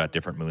rerouted it and got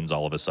different moons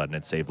all of a sudden.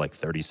 It saved like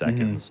 30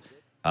 seconds.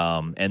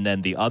 And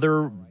then the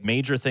other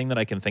major thing that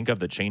I can think of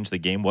that changed the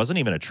game wasn't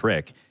even a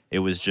trick. It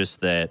was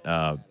just that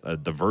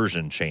the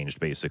version changed,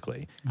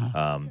 basically.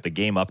 The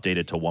game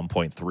updated to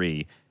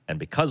 1.3, and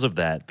because of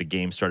that, the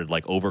game started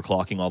like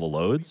overclocking all the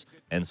loads.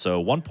 And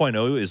so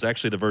 1.0 is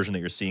actually the version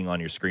that you're seeing on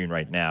your screen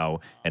right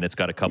now, and it's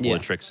got a couple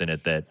of tricks in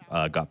it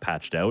that got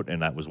patched out,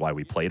 and that was why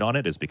we played on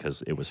it, is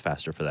because it was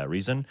faster for that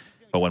reason.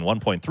 But when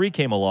 1.3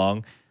 came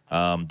along,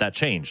 that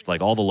changed.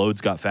 Like all the loads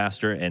got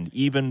faster, and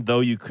even though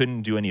you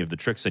couldn't do any of the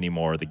tricks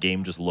anymore, the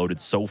game just loaded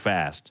so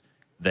fast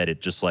that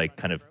it just like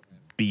kind of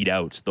beat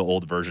out the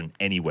old version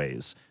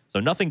anyways.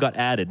 So nothing got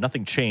added,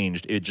 nothing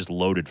changed, it just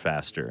loaded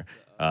faster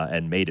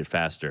and made it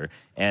faster.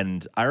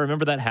 And I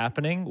remember that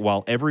happening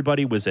while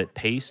everybody was at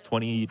PACE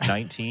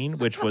 2019,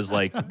 which was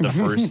like the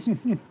first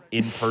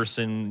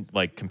in-person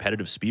like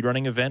competitive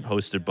speedrunning event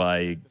hosted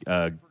by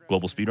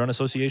Global Speedrun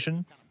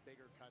Association.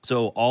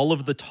 So all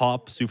of the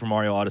top Super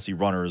Mario Odyssey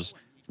runners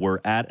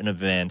were at an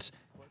event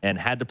and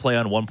had to play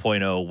on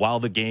 1.0 while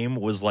the game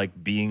was like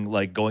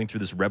going through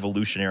this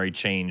revolutionary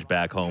change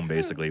back home.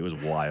 Basically, it was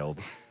wild.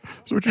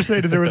 So what you're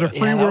saying is there was a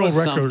free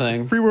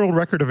world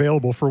record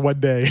available for one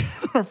day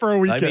or for a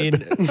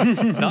weekend. I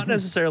mean, not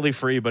necessarily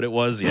free, but it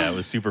was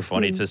super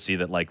funny to see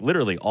that like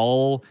literally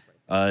all.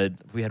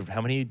 We had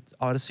how many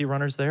Odyssey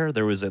runners there?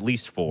 There was at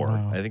least 4.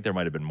 Wow. I think there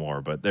might have been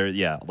more, but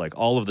like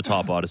all of the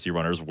top Odyssey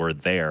runners were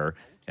there,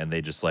 and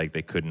they just like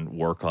they couldn't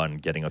work on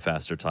getting a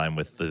faster time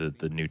with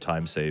the new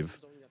time save.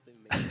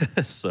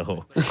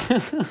 So,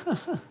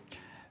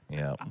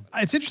 yeah,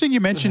 it's interesting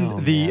you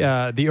mentioned the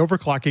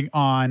overclocking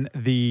on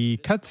the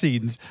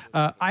cutscenes.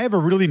 I have a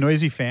really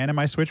noisy fan in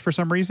my Switch for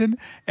some reason,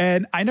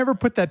 and I never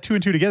put that 2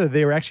 and 2 together.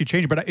 They were actually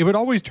changed, but it would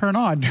always turn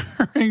on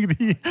during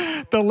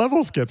the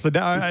level skips and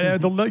now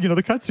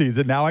the cutscenes,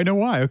 and now I know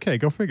why. Okay,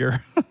 go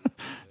figure.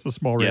 It's a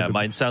small random.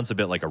 Mine sounds a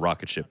bit like a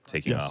rocket ship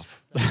taking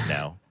off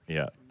now.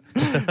 Yeah,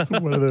 it's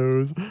one of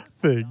those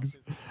things.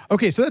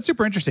 Okay, so that's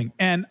super interesting,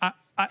 and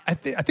I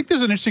think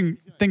there's an interesting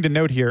thing to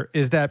note here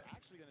is that,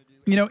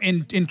 you know,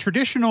 in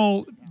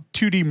traditional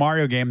 2D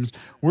Mario games,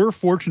 we're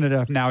fortunate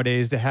enough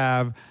nowadays to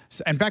have,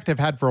 in fact, have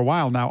had for a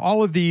while now,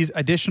 all of these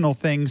additional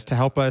things to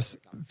help us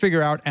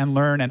figure out and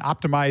learn and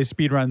optimize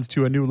speedruns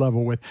to a new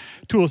level with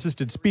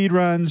tool-assisted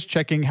speedruns,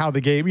 checking how the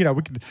game, you know,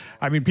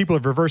 people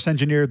have reverse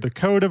engineered the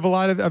code of a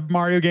lot of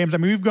Mario games. I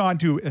mean, we've gone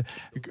to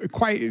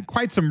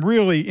quite some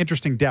really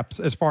interesting depths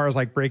as far as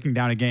like breaking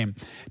down a game.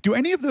 Do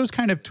any of those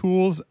kind of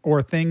tools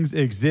or things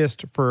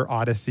exist for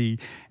Odyssey?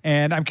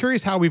 And I'm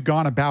curious how we've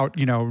gone about,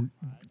 you know,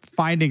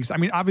 findings. I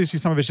mean, obviously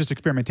some of it's just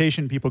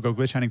experimentation. People go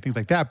glitch hunting, things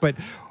like that. But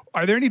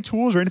are there any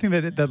tools or anything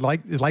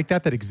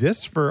that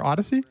exists for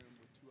Odyssey?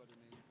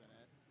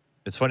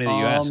 It's funny that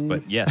you ask,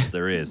 but yes,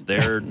 there is.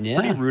 They're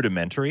pretty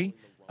rudimentary,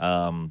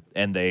 and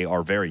they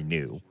are very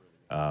new.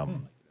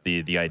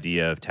 The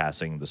idea of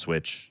tassing the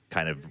Switch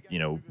kind of, you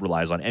know,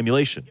 relies on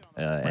emulation,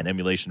 and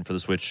emulation for the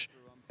Switch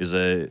is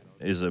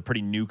a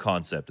pretty new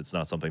concept. It's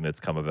not something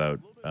that's come about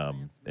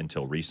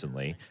until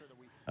recently.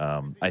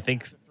 I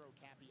think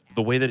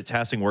the way that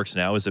tassing works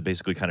now is it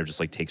basically kind of just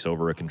like takes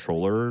over a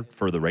controller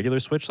for the regular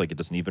Switch. Like it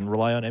doesn't even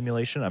rely on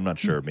emulation. I'm not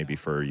sure. Maybe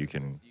you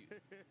can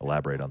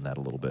elaborate on that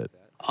a little bit.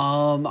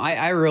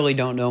 I really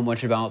don't know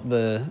much about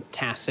the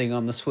tassing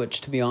on the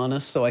Switch, to be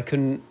honest, so I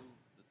couldn't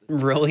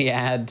really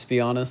add, to be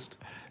honest.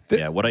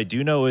 Yeah, what I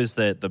do know is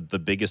that the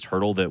biggest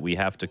hurdle that we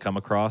have to come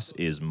across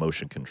is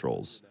motion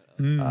controls.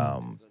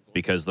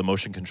 Because the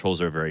motion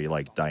controls are very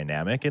like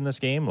dynamic in this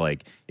game.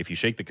 Like if you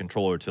shake the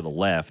controller to the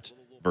left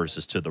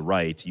versus to the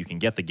right, you can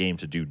get the game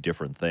to do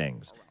different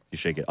things. If you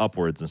shake it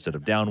upwards instead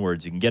of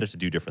downwards, you can get it to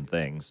do different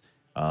things.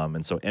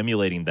 And so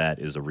emulating that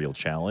is a real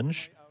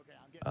challenge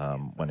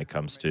when it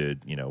comes to,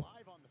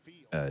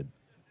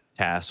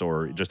 TAS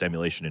or just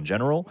emulation in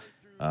general,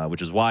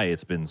 which is why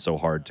it's been so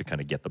hard to kind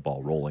of get the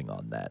ball rolling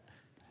on that.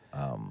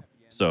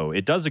 So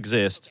it does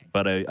exist,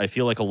 but I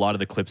feel like a lot of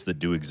the clips that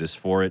do exist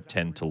for it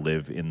tend to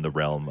live in the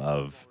realm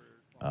of,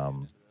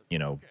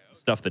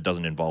 stuff that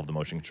doesn't involve the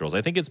motion controls.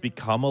 I think it's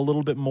become a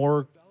little bit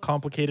more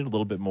complicated, a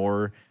little bit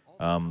more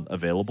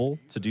available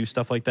to do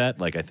stuff like that.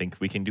 Like I think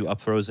we can do up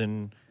throws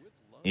in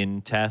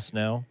TAS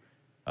now,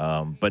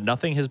 but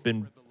nothing has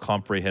been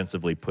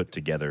comprehensively put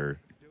together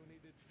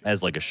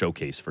as like a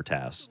showcase for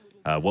TAS.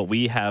 What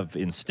we have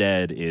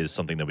instead is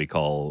something that we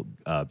call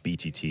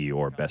BTT,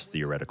 or Best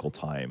Theoretical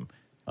Time.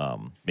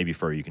 Maybe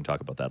Fur, you can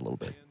talk about that a little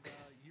bit.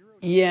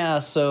 Yeah,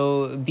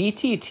 so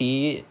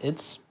BTT,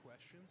 it's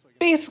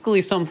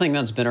basically something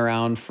that's been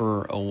around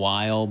for a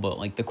while, but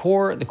like the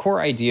core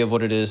idea of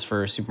what it is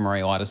for Super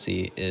Mario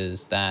Odyssey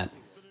is that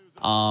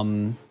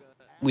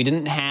we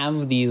didn't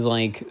have these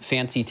like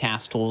fancy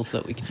task tools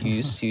that we could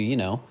use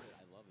to,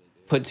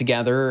 put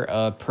together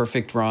a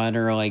perfect run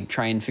or like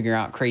try and figure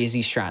out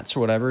crazy strats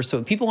or whatever. So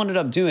what people ended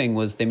up doing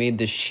was they made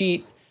this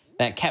sheet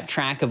that kept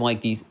track of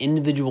like these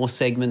individual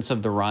segments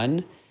of the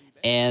run,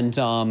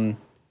 and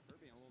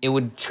it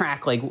would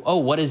track like, oh,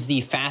 what is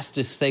the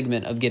fastest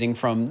segment of getting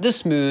from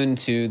this moon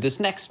to this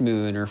next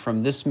moon, or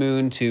from this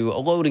moon to a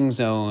loading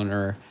zone,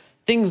 or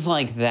things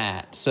like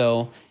that.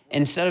 So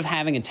instead of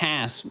having a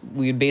task,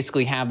 we would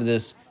basically have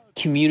this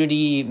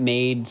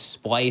community-made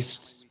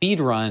spliced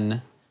speed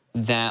run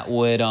that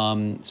would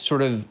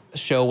sort of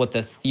show what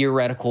the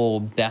theoretical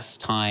best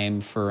time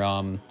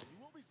for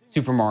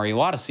Super Mario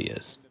Odyssey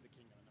is.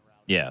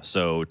 Yeah,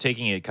 so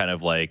taking it kind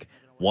of like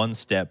one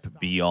step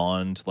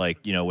beyond, like,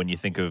 when you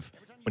think of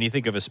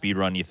a speed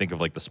run, you think of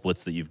like the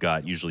splits that you've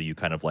got. Usually you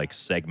kind of like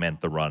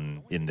segment the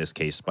run, in this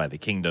case by the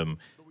kingdom,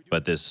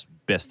 but this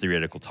Best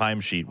Theoretical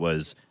Time sheet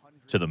was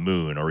to the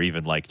moon, or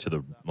even like to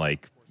the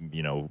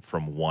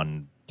from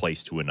one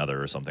place to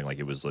another or something. Like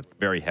it was like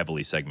very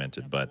heavily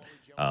segmented, but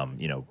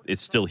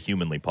it's still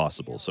humanly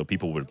possible. So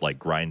people would like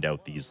grind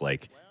out these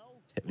like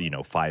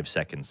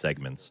 5-second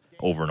segments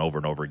over and over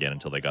and over again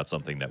until they got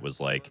something that was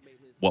like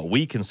what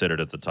we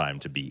considered at the time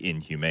to be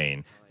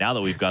inhumane. Now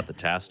that we've got the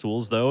TAS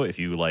tools, though, if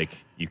you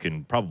like, you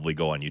can probably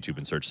go on YouTube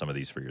and search some of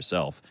these for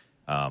yourself.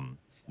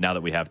 Now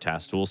that we have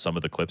TAS tools, some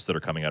of the clips that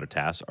are coming out of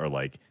TAS are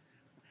like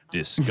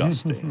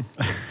disgusting.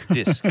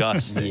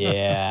 Disgusting.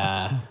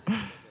 Yeah.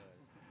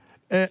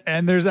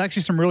 And there's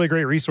actually some really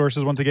great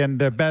resources. Once again,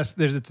 there's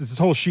this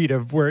whole sheet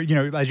of where,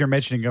 as you're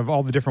mentioning, of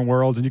all the different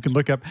worlds, and you can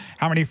look up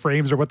how many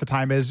frames or what the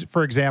time is.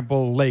 For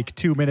example, Lake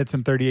 2 minutes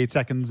and 38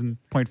 seconds and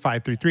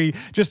 0.533.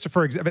 Just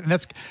for example, and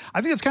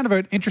I think it's kind of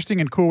an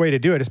interesting and cool way to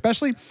do it,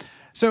 especially.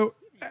 So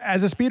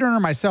as a speedrunner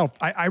myself,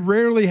 I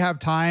rarely have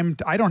time.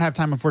 I don't have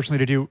time, unfortunately,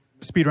 to do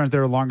speedruns that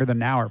are longer than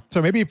an hour.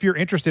 So maybe if you're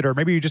interested, or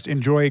maybe you just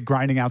enjoy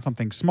grinding out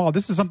something small,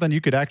 this is something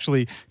you could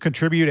actually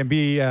contribute and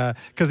be,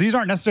 because these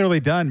aren't necessarily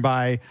done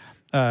by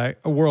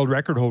world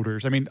record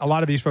holders. I mean, a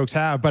lot of these folks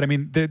have, but I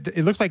mean,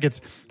 it looks like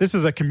this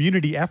is a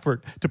community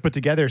effort to put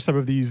together some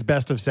of these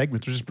best of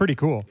segments, which is pretty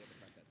cool.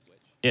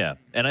 Yeah,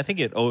 and I think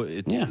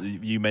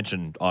you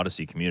mentioned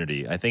Odyssey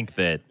community. I think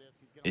that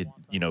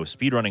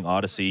speedrunning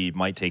Odyssey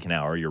might take an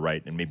hour. You're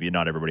right, and maybe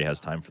not everybody has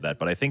time for that.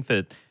 But I think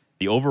that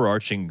the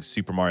overarching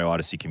Super Mario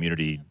Odyssey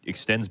community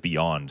extends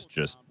beyond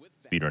just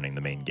speedrunning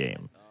the main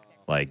game.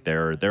 Like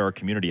there are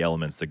community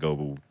elements that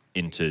go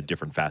into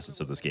different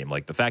facets of this game.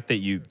 Like the fact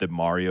that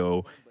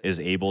Mario is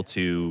able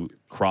to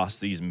cross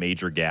these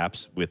major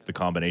gaps with the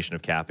combination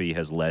of Cappy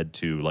has led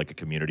to like a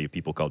community of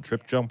people called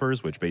trip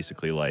jumpers, which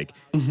basically like,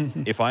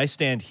 if I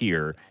stand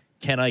here,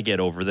 can I get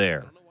over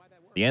there?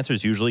 The answer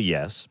is usually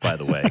yes, by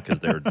the way, because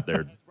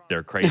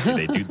they're crazy.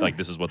 They do like,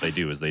 this is what they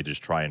do, is they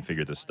just try and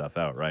figure this stuff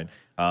out, right?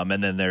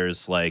 And then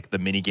there's like the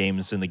mini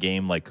games in the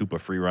game, like Koopa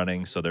free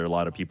running. So there are a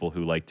lot of people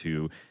who like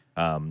to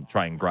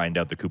try and grind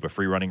out the Koopa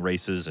free running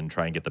races and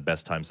try and get the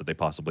best times that they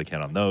possibly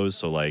can on those.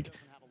 So like,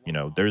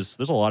 there's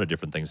a lot of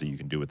different things that you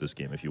can do with this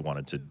game if you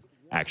wanted to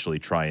actually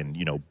try and,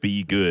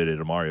 be good at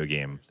a Mario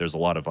game. There's a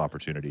lot of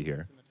opportunity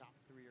here.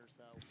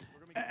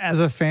 As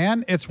a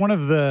fan, it's one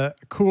of the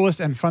coolest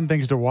and fun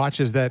things to watch,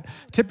 is that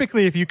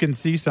typically if you can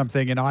see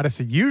something in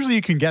Odyssey, usually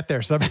you can get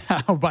there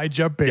somehow by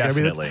jumping.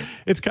 Definitely.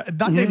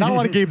 I mean, not a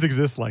lot of games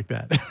exist like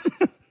that.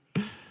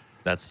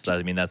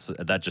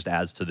 That just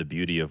adds to the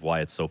beauty of why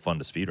it's so fun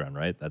to speedrun,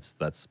 right?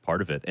 That's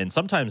part of it. And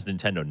sometimes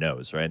Nintendo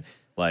knows, right?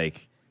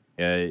 Like,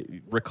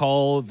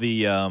 recall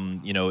the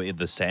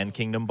the Sand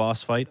Kingdom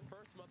boss fight,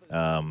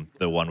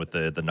 the one with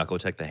the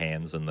Knuckle-Tech, the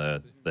hands and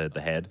the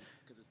head.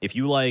 If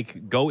you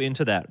like go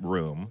into that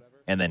room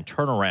and then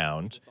turn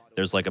around,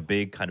 there's like a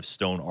big kind of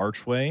stone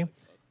archway.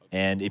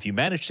 And if you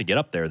manage to get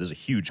up there, there's a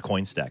huge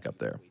coin stack up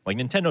there. Like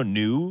Nintendo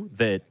knew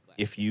that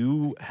if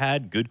you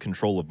had good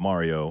control of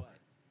Mario,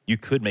 you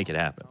could make it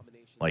happen.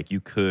 Like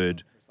you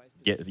could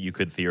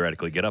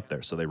theoretically get up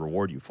there, so they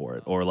reward you for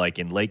it. Or like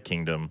in Lake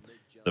Kingdom,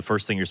 the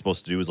first thing you're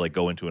supposed to do is like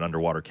go into an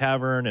underwater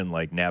cavern and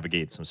like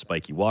navigate some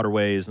spiky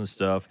waterways and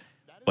stuff.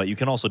 But you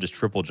can also just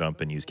triple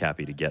jump and use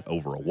Cappy to get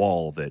over a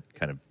wall that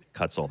kind of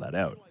cuts all that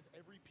out.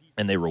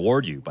 And they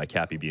reward you by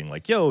Cappy being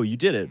like, yo, you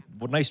did it.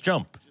 What a nice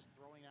jump.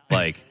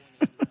 Like,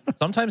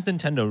 sometimes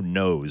Nintendo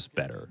knows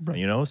better,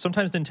 you know?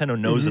 Sometimes Nintendo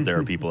knows that there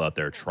are people out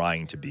there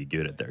trying to be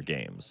good at their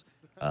games.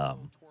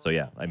 So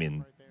yeah, I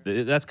mean,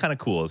 that's kind of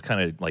cool. It's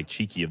kind of like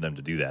cheeky of them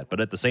to do that.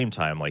 But at the same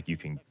time, like you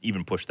can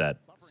even push that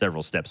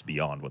several steps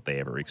beyond what they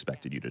ever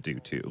expected you to do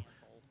too.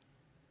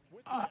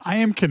 I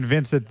am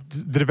convinced that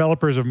the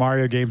developers of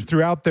Mario games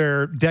throughout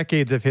their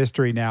decades of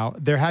history now,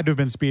 there had to have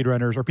been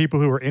speedrunners or people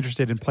who were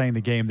interested in playing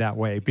the game that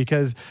way,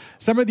 because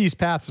some of these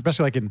paths,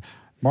 especially like in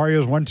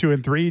Mario's 1, 2,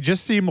 and 3,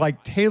 just seem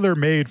like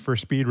tailor-made for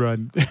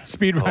speedrun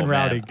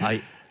routing.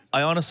 Man.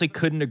 I honestly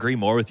couldn't agree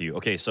more with you.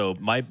 Okay, so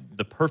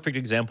the perfect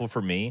example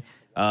for me,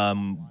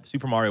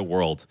 Super Mario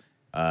World,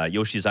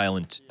 Yoshi's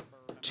Island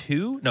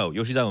 2? No,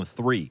 Yoshi's Island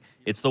 3.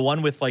 It's the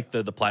one with like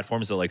the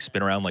platforms that like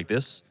spin around like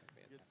this.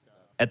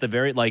 At the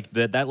very, like,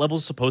 that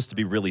level's supposed to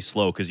be really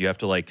slow because you have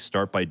to, like,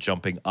 start by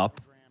jumping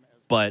up.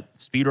 But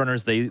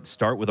speedrunners, they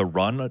start with a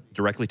run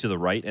directly to the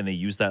right, and they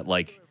use that,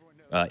 like,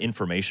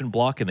 information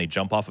block, and they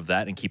jump off of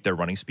that and keep their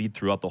running speed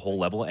throughout the whole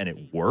level, and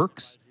it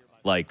works.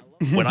 Like,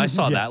 when I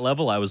saw that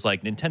level, I was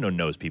like, Nintendo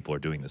knows people are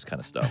doing this kind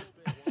of stuff.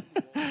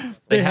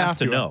 They have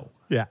to know.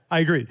 Yeah, I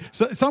agree.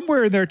 So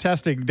somewhere in their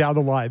testing down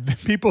the line,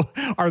 people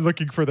are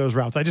looking for those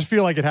routes. I just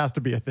feel like it has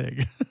to be a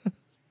thing.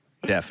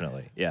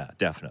 Definitely. Yeah,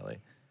 definitely.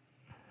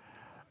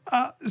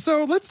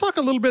 So let's talk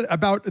a little bit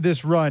about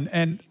this run.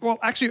 And, well,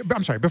 actually,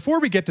 I'm sorry. Before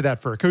we get to that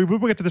first, we'll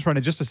get to this run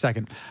in just a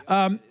second.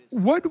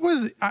 What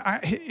was,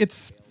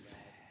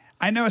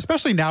 I know,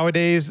 especially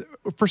nowadays,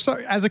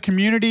 as a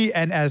community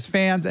and as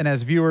fans and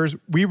as viewers,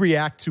 we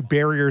react to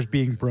barriers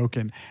being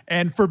broken.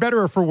 And for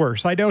better or for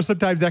worse, I know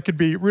sometimes that could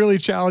be really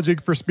challenging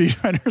for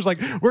speedrunners. Like,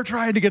 we're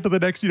trying to get to the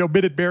next,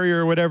 minute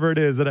barrier or whatever it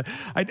is. And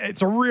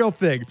it's a real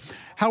thing.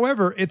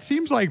 However, it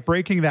seems like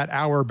breaking that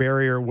hour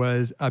barrier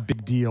was a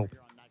big deal.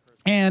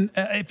 And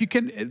if you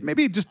can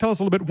maybe just tell us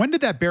a little bit, when did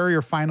that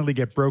barrier finally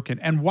get broken?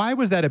 And why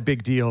was that a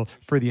big deal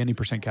for the any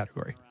percent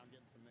category?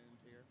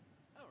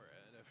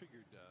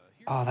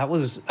 Oh, that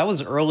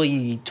was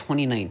early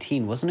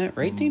 2019, wasn't it?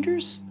 Right,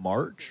 Dangers?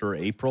 March or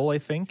April, I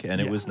think. And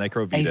it was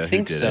Nicro Vita I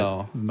think who did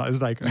so. It was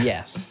Nicro.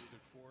 Yes.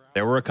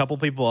 There were a couple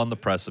people on the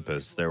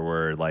precipice. There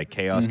were, like,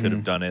 Chaos could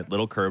have done it.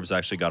 Little Curbs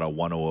actually got a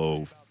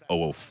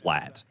 1:00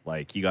 flat.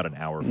 Like, he got an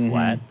hour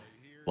flat,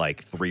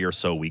 like 3 or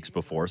so weeks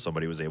before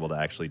somebody was able to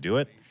actually do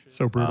it.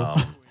 So brutal.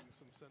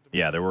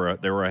 Yeah, there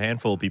were a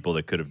handful of people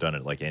that could have done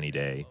it like any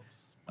day,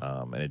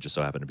 and it just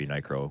so happened to be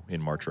Nicro in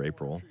March or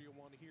April.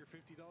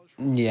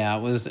 Yeah,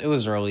 it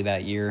was early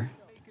that year.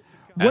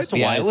 As to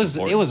why it was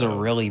a though,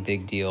 really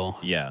big deal.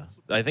 Yeah,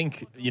 I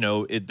think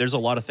there's a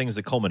lot of things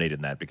that culminate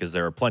in that, because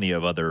there are plenty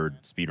of other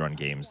speedrun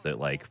games that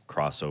like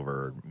cross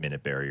over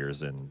minute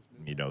barriers, and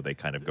they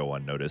kind of go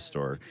unnoticed,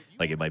 or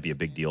like it might be a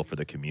big deal for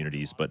the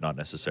communities, but not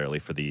necessarily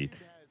for the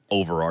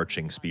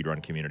overarching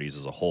speedrun communities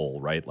as a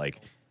whole, right?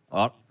 Like.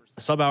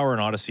 Sub-Hour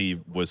and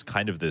Odyssey was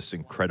kind of this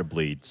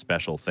incredibly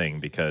special thing,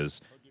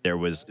 because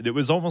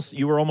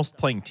you were almost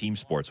playing team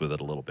sports with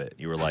it a little bit.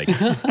 You were like,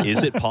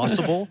 is it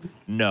possible?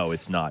 No,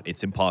 it's not.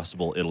 It's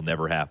impossible. It'll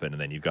never happen. And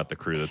then you've got the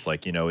crew that's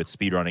like, it's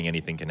speedrunning,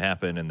 anything can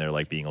happen, and they're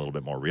like being a little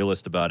bit more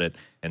realist about it.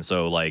 And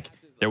so like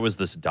there was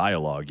this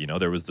dialogue,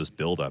 there was this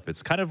build-up.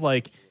 It's kind of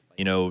like,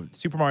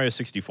 Super Mario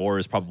 64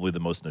 is probably the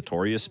most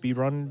notorious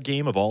speedrun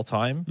game of all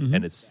time.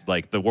 And it's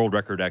like the world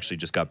record actually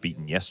just got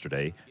beaten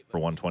yesterday for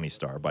 120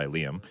 star by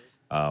Liam.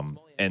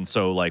 And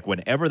so like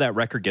whenever that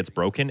record gets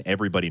broken,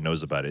 everybody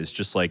knows about it. It's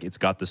just like, it's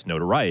got this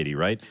notoriety,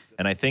 right?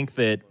 And I think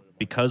that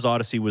because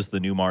Odyssey was the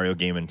new Mario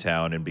game in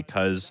town, and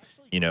because,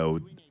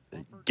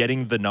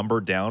 getting the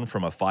number down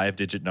from a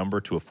 5-digit number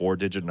to a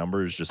 4-digit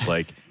number is just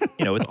like,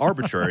 it's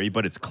arbitrary,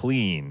 but it's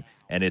clean.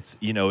 And it's,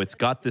 it's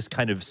got this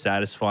kind of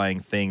satisfying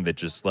thing that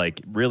just like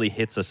really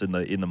hits us in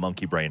the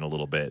monkey brain a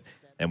little bit.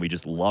 And we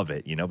just love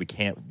it. We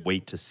can't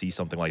wait to see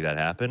something like that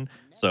happen.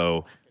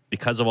 So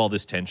because of all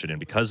this tension, and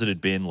because it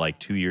had been like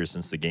 2 years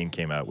since the game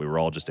came out, we were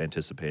all just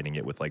anticipating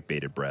it with like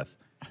bated breath.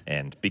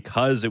 And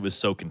because it was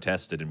so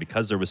contested, and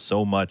because there was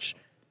so much,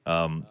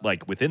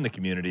 like within the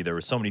community, there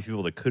were so many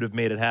people that could have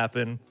made it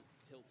happen.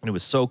 And it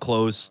was so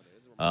close.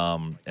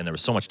 And there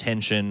was so much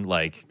tension.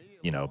 Like,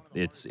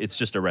 it's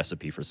just a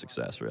recipe for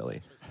success,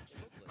 really.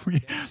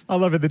 I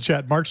love it in the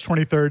chat. March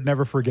 23rd,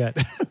 never forget.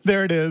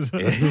 There it is. The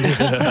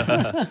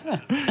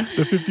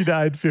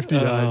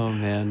 59-59. Oh,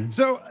 man.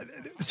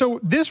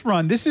 So this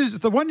run, this is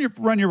the one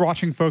you're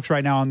watching, folks,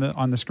 right now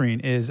on the screen,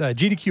 is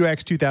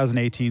GDQX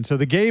 2018. So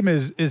the game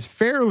is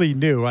fairly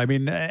new. I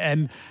mean,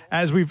 and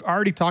as we've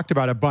already talked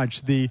about a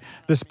bunch, the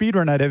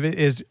speedrun out of it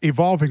is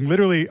evolving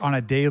literally on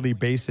a daily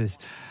basis.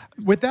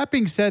 with that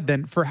being said,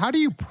 then for how do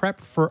you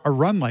prep for a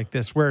run like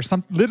this, where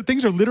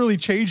things are literally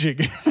changing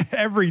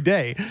every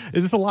day?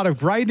 Is this a lot of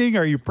grinding?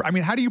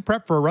 How do you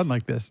prep for a run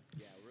like this?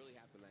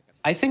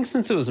 I think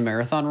since it was a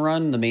marathon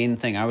run, the main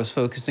thing I was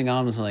focusing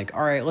on was like,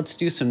 all right, let's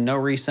do some no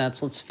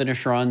resets. Let's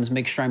finish runs,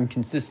 make sure I'm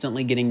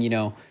consistently getting,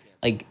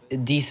 like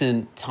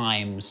decent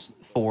times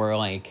for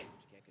like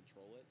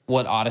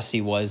what Odyssey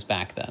was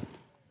back then.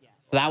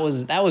 So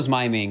that was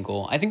my main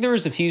goal. I think there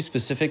was a few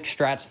specific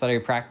strats that I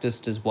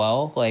practiced as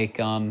well. Like,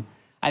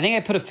 I think I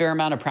put a fair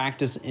amount of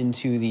practice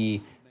into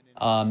the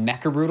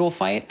Mechanoodle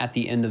fight at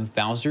the end of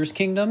Bowser's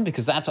Kingdom,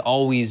 because that's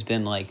always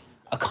been like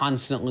a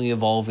constantly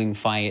evolving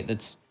fight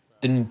that's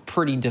been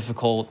pretty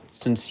difficult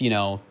since,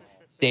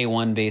 day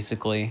one,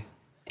 basically.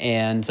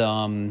 And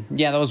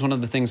that was one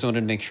of the things I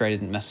wanted to make sure I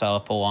didn't mess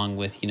up, along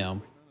with,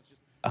 a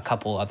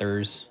couple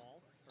others.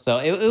 So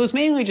it was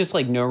mainly just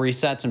like no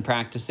resets and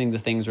practicing the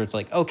things where it's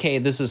like, okay,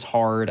 this is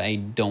hard, I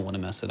don't want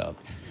to mess it up.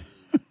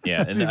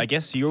 Yeah, and I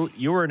guess you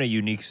were in a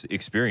unique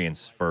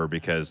experience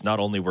because not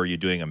only were you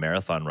doing a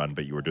marathon run,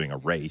 but you were doing a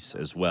race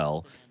as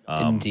well.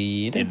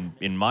 Indeed.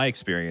 In my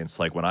experience,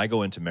 like when I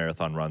go into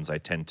marathon runs, I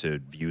tend to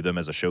view them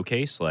as a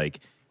showcase. Like,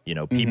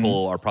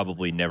 people are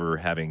probably never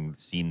having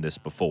seen this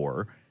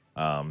before.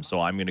 So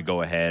I'm going to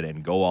go ahead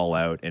and go all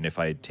out. And if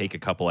I take a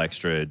couple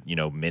extra,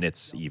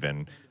 minutes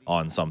even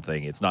on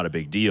something, it's not a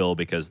big deal,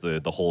 because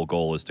the whole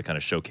goal is to kind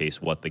of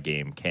showcase what the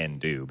game can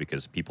do,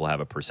 because people have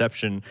a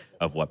perception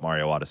of what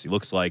Mario Odyssey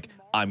looks like.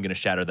 I'm going to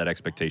shatter that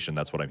expectation.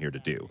 That's what I'm here to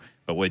do.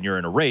 But when you're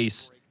in a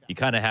race, you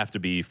kind of have to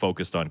be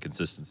focused on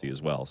consistency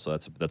as well. So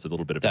that's a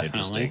little bit of an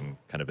interesting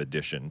kind of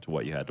addition to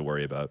what you had to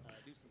worry about.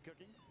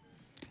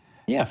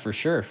 Yeah, for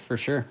sure. For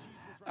sure.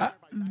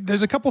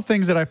 There's a couple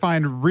things that I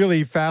find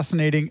really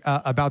fascinating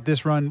about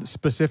this run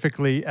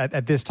specifically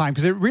at this time,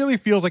 because it really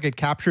feels like it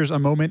captures a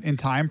moment in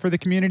time for the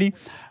community,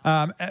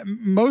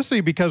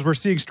 mostly because we're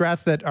seeing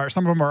strats that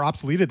some of them are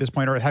obsolete at this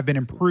point or have been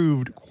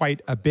improved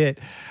quite a bit.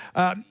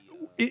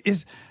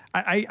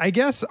 I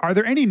guess, are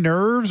there any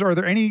nerves, or are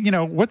there any,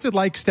 what's it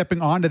like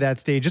stepping onto that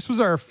stage? This was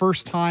our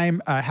first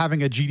time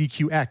having a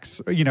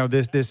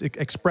GDQX, this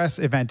Express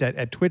event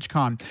at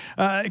TwitchCon.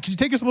 Could you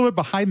take us a little bit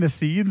behind the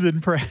scenes,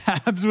 and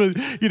perhaps with,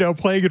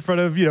 playing in front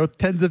of,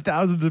 tens of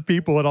thousands of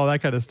people and all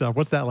that kind of stuff?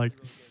 What's that like?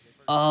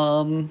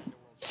 So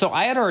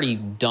I had already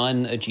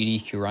done a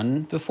GDQ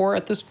run before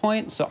at this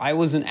point, so I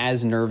wasn't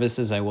as nervous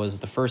as I was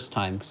the first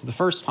time, because the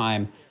first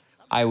time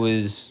I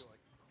was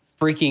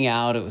freaking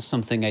out. It was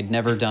something I'd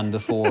never done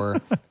before.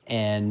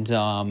 And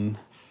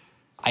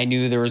I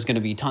knew there was going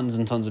to be tons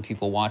and tons of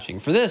people watching.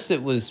 For this,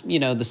 it was,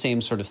 the same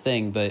sort of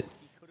thing. But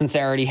since I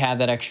already had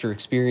that extra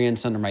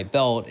experience under my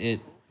belt, it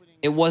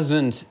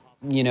wasn't,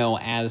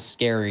 as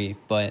scary.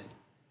 But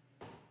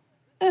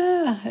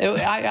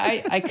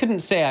I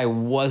couldn't say I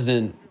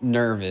wasn't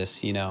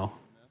nervous,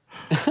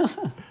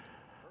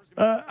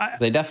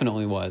 I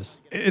definitely was.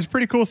 It's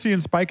pretty cool seeing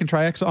Spike and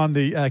Tri-X on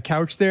the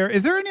couch there.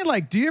 Is there any,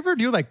 do you ever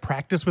do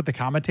practice with the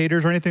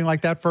commentators or anything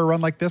like that for a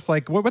run like this?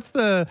 Like, what's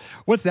that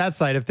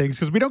side of things?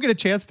 Because we don't get a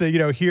chance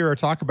to, hear or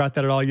talk about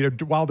that at all,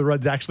 while the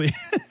run's actually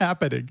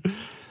happening.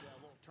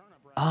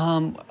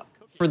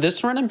 For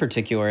this run in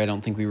particular, I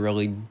don't think we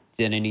really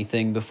did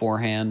anything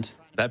beforehand.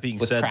 That being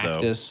with said,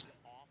 practice.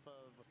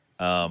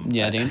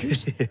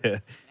 Dangerous.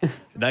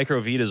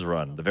 Nicrovita's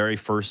run, the very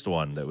first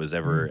one that was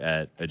ever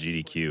at a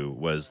GDQ,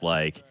 was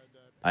like,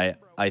 I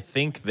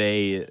think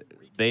they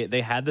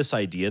had this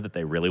idea that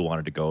they really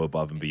wanted to go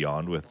above and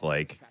beyond with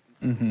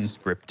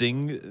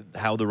scripting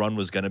how the run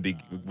was gonna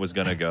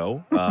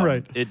go.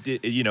 Right.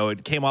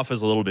 It came off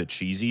as a little bit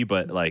cheesy,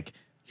 but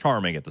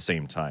charming at the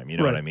same time. You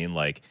know what I mean?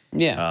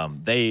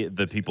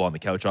 The people on the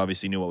couch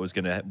obviously knew what was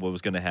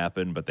gonna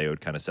happen, but they would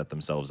kind of set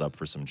themselves up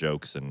for some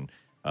jokes. And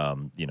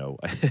looking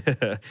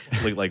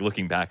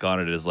back on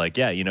it is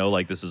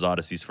this is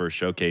Odyssey's first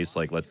showcase.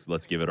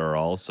 Let's give it our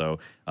all. So,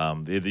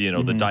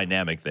 the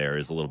dynamic there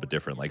is a little bit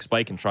different. Like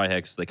Spike and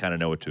Tri-Hex, they kind of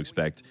know what to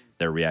expect.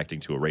 They're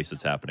reacting to a race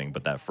that's happening.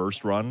 But that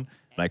first run,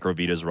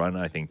 Nicrovita's run,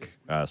 I think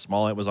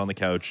Smollett was on the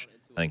couch.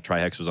 I think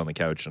Tri-Hex was on the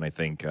couch, and I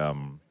think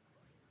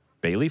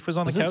Bayleaf was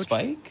on the couch. Was it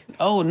Spike?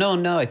 Oh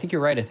no, I think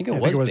you're right. I think it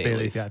was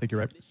Bayleaf. Yeah, I think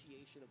you're right.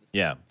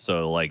 Yeah,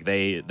 so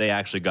they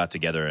actually got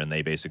together and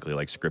they basically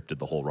scripted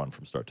the whole run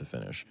from start to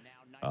finish.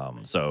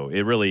 So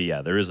it really,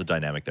 there is a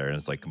dynamic there, and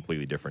it's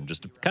completely different.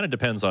 Just kind of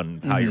depends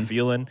on how you're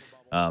feeling.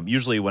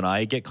 Usually when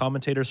I get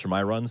commentators for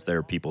my runs,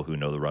 they're people who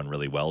know the run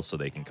really well, so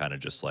they can kind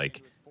of just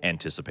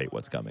anticipate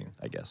what's coming,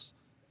 I guess.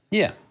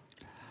 Yeah.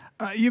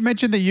 You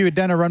mentioned that you had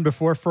done a run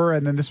before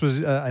and then this was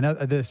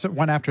this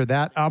one after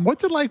that.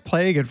 What's it like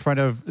playing in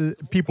front of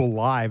people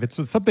live?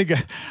 It's something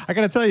I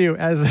got to tell you,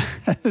 as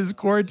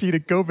quarantine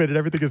and COVID and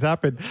everything has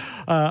happened,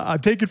 I'm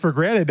taken for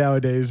granted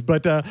nowadays.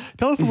 But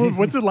tell us a little,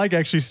 what's it like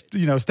actually,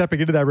 stepping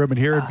into that room and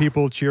hearing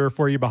people cheer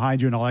for you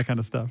behind you and all that kind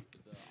of stuff?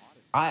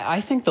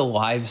 I think the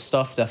live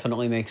stuff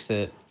definitely makes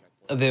it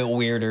a bit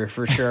weirder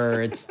for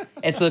sure. It's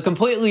a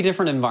completely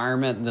different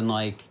environment than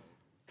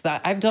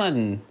because I've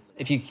done.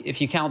 If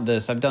you count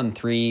this, I've done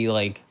 3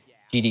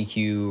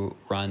 GDQ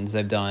runs.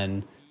 I've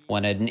done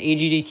One had an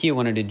AGDQ,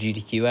 one had a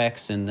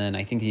GDQX, and then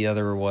I think the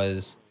other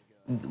was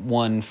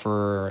one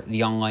for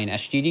the online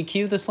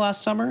SGDQ this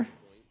last summer.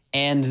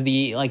 And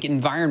the like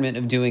environment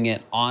of doing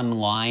it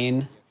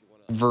online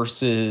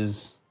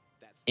versus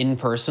in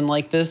person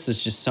like this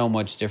is just so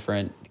much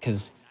different,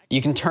 because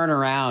you can turn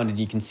around and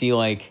you can see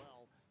like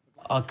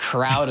a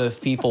crowd of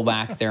people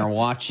back there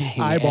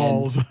watching.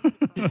 Eyeballs.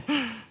 And,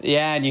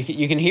 yeah, and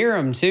you can hear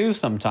them too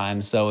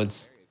sometimes. So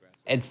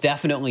it's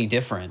definitely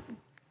different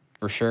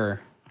for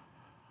sure.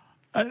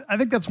 I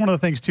think that's one of the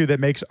things too that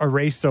makes a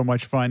race so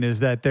much fun, is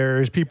that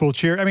there's people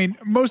cheer. I mean,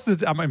 most of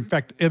the time, in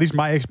fact, at least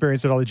my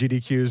experience at all the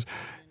GDQs,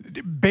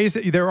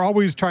 basically they're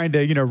always trying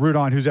to, root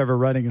on who's ever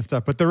running and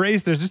stuff. But the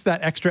race, there's just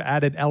that extra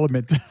added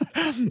element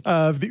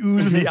of the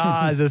oohs and the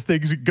ahs as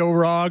things go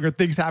wrong or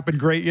things happen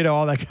great,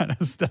 all that kind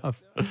of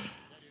stuff.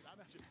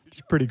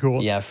 It's pretty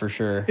cool. Yeah, for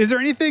sure. Is there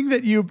anything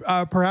that you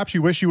perhaps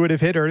you wish you would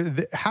have hit,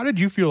 or how did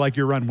you feel like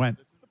your run went?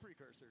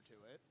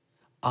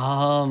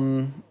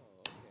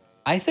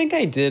 I think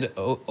I did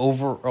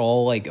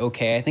overall like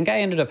okay. I think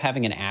I ended up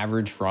having an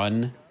average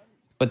run,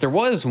 but there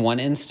was one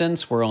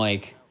instance where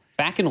like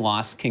back in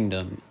Lost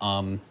Kingdom,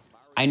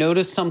 I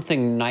noticed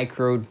something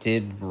Nicro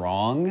did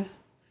wrong,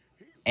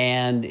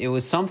 and it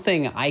was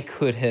something I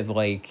could have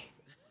like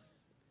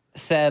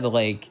said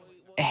like,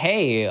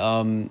 hey,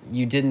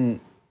 you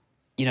didn't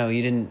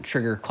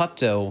trigger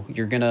Klepto.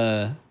 You're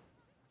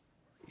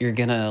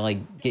gonna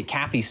like get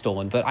Cappy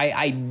stolen. But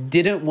I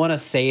didn't want to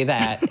say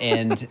that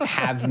and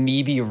have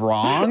me be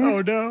wrong.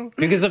 Oh no.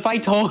 Because if I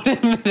told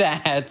him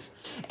that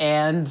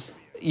and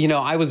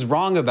I was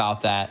wrong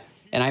about that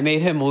and I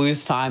made him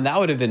lose time, that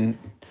would have been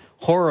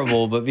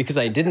horrible. But because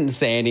I didn't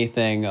say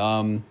anything,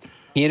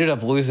 he ended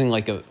up losing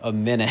like a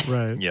minute.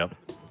 Right. Yep.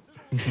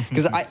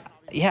 Because I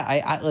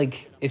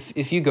like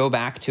if you go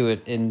back to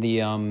it in the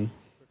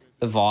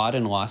VOD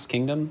in Lost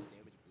Kingdom,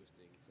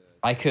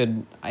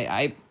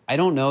 I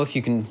don't know if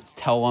you can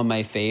tell on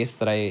my face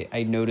that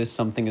I noticed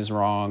something is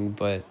wrong,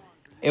 but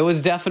it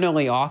was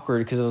definitely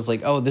awkward because it was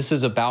like, oh, this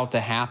is about to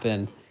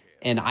happen,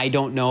 and I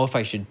don't know if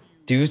I should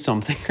do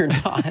something or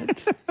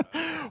not.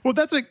 Well,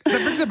 that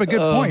brings up a good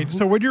point.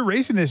 So when you're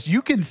racing this,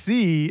 you can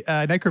see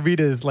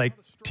Necrovita's like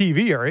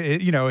TV or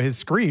his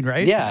screen,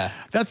 right? Yeah,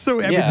 that's so.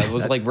 Yeah, it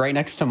was like right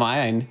next to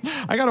mine.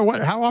 I gotta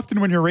wonder how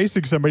often when you're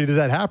racing somebody does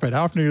that happen?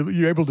 How often are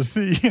you able to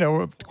see?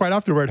 Quite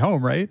often we're at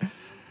home, right?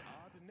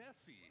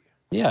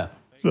 Yeah.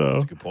 So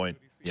that's a good point.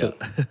 Yeah.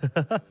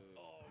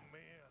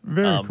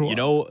 Very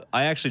cool.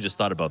 I actually just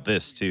thought about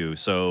this too.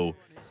 So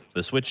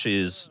the Switch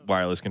is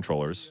wireless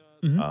controllers.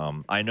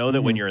 Mm-hmm. I know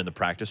that when you're in the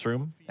practice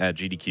room at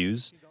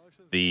GDQs,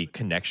 the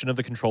connection of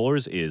the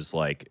controllers is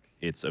like,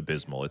 it's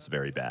abysmal. It's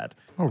very bad.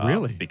 Oh,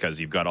 really? Because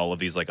you've got all of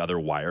these like other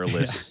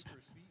wireless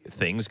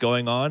things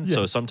going on. Yes.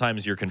 So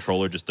sometimes your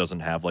controller just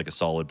doesn't have like a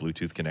solid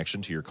Bluetooth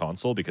connection to your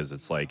console because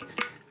it's like,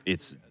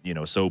 it's,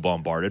 so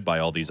bombarded by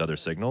all these other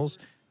signals.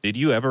 Did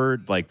you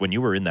ever, like, when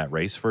you were in that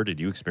race, did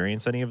you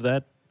experience any of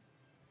that?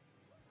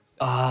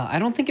 I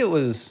don't think it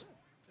was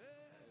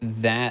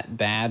that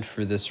bad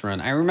for this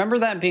run. I remember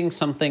that being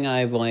something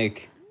I've,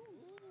 like,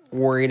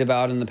 worried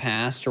about in the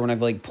past, or when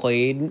I've, like,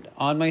 played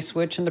on my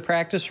Switch in the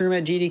practice room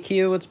at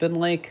GDQ. It's been,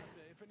 like,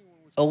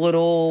 a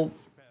little,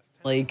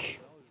 like,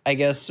 I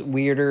guess,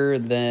 weirder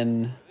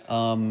than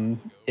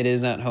it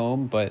is at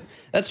home. But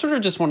that's sort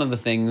of just one of the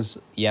things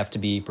you have to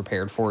be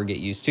prepared for, get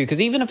used to. Because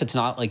even if it's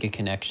not, like, a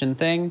connection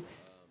thing,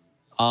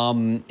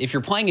 if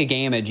you're playing a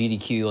game at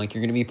GDQ, like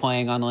you're going to be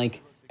playing on like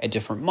a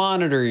different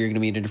monitor, you're going to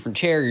be in a different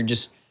chair, you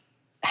just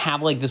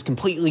have like this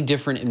completely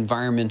different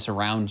environment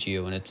around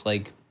you. And it's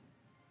like,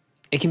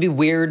 it can be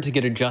weird to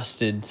get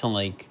adjusted to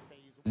like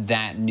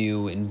that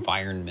new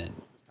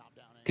environment.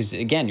 Because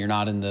again, you're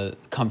not in the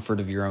comfort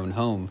of your own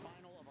home.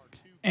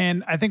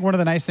 And I think one of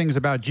the nice things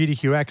about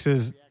GDQX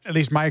is, at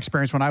least my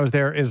experience when I was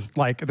there, is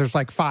like there's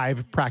like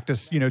 5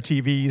 practice,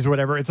 TVs,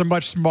 whatever. It's a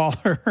much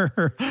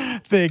smaller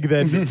thing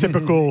than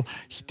typical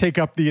take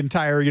up the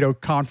entire,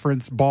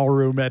 conference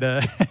ballroom at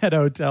a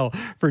hotel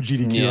for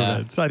GDQ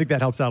events. So I think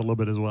that helps out a little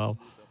bit as well.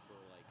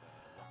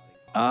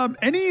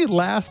 Any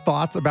last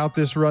thoughts about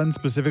this run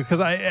specifically?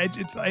 Because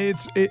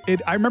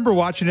I remember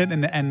watching it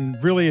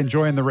and really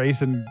enjoying the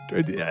race, and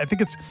I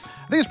think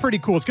it's pretty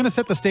cool. It's going to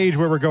set the stage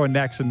where we're going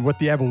next and what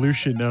the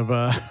evolution of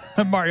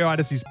Mario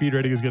Odyssey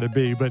speedrunning is going to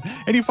be. But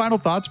any final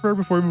thoughts before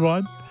we move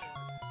on?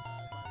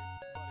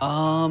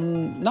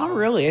 Not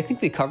really. I think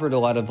we covered a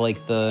lot of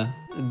like the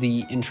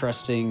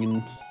interesting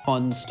and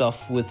fun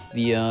stuff with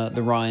the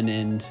run,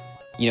 and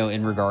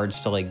in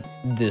regards to like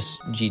this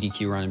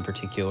GDQ run in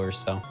particular.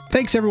 So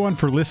thanks everyone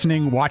for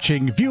listening,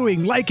 watching,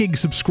 viewing, liking,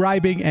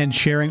 subscribing, and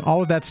sharing.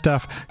 All of that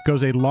stuff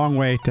goes a long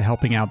way to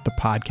helping out the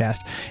podcast.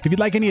 If you'd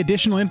like any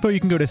additional info,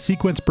 you can go to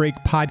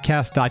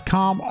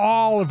sequencebreakpodcast.com.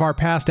 All of our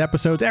past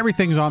episodes,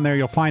 everything's on there.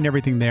 You'll find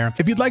everything there.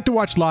 If you'd like to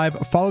watch live,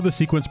 follow the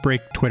Sequence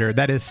Break Twitter.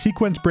 That is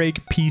Sequence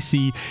Break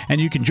PC,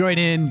 and you can join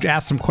in,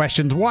 ask some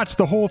questions, watch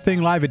the whole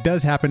thing live. It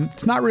does happen.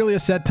 It's not really a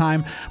set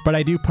time, but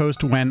I do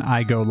post when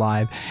I go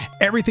live.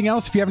 Everything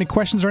else, If you have any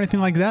questions or anything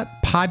like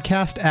that,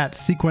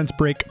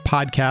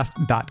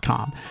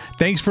 podcast@sequencebreakpodcast.com.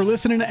 Thanks for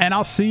listening, and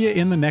I'll see you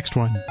in the next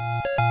one.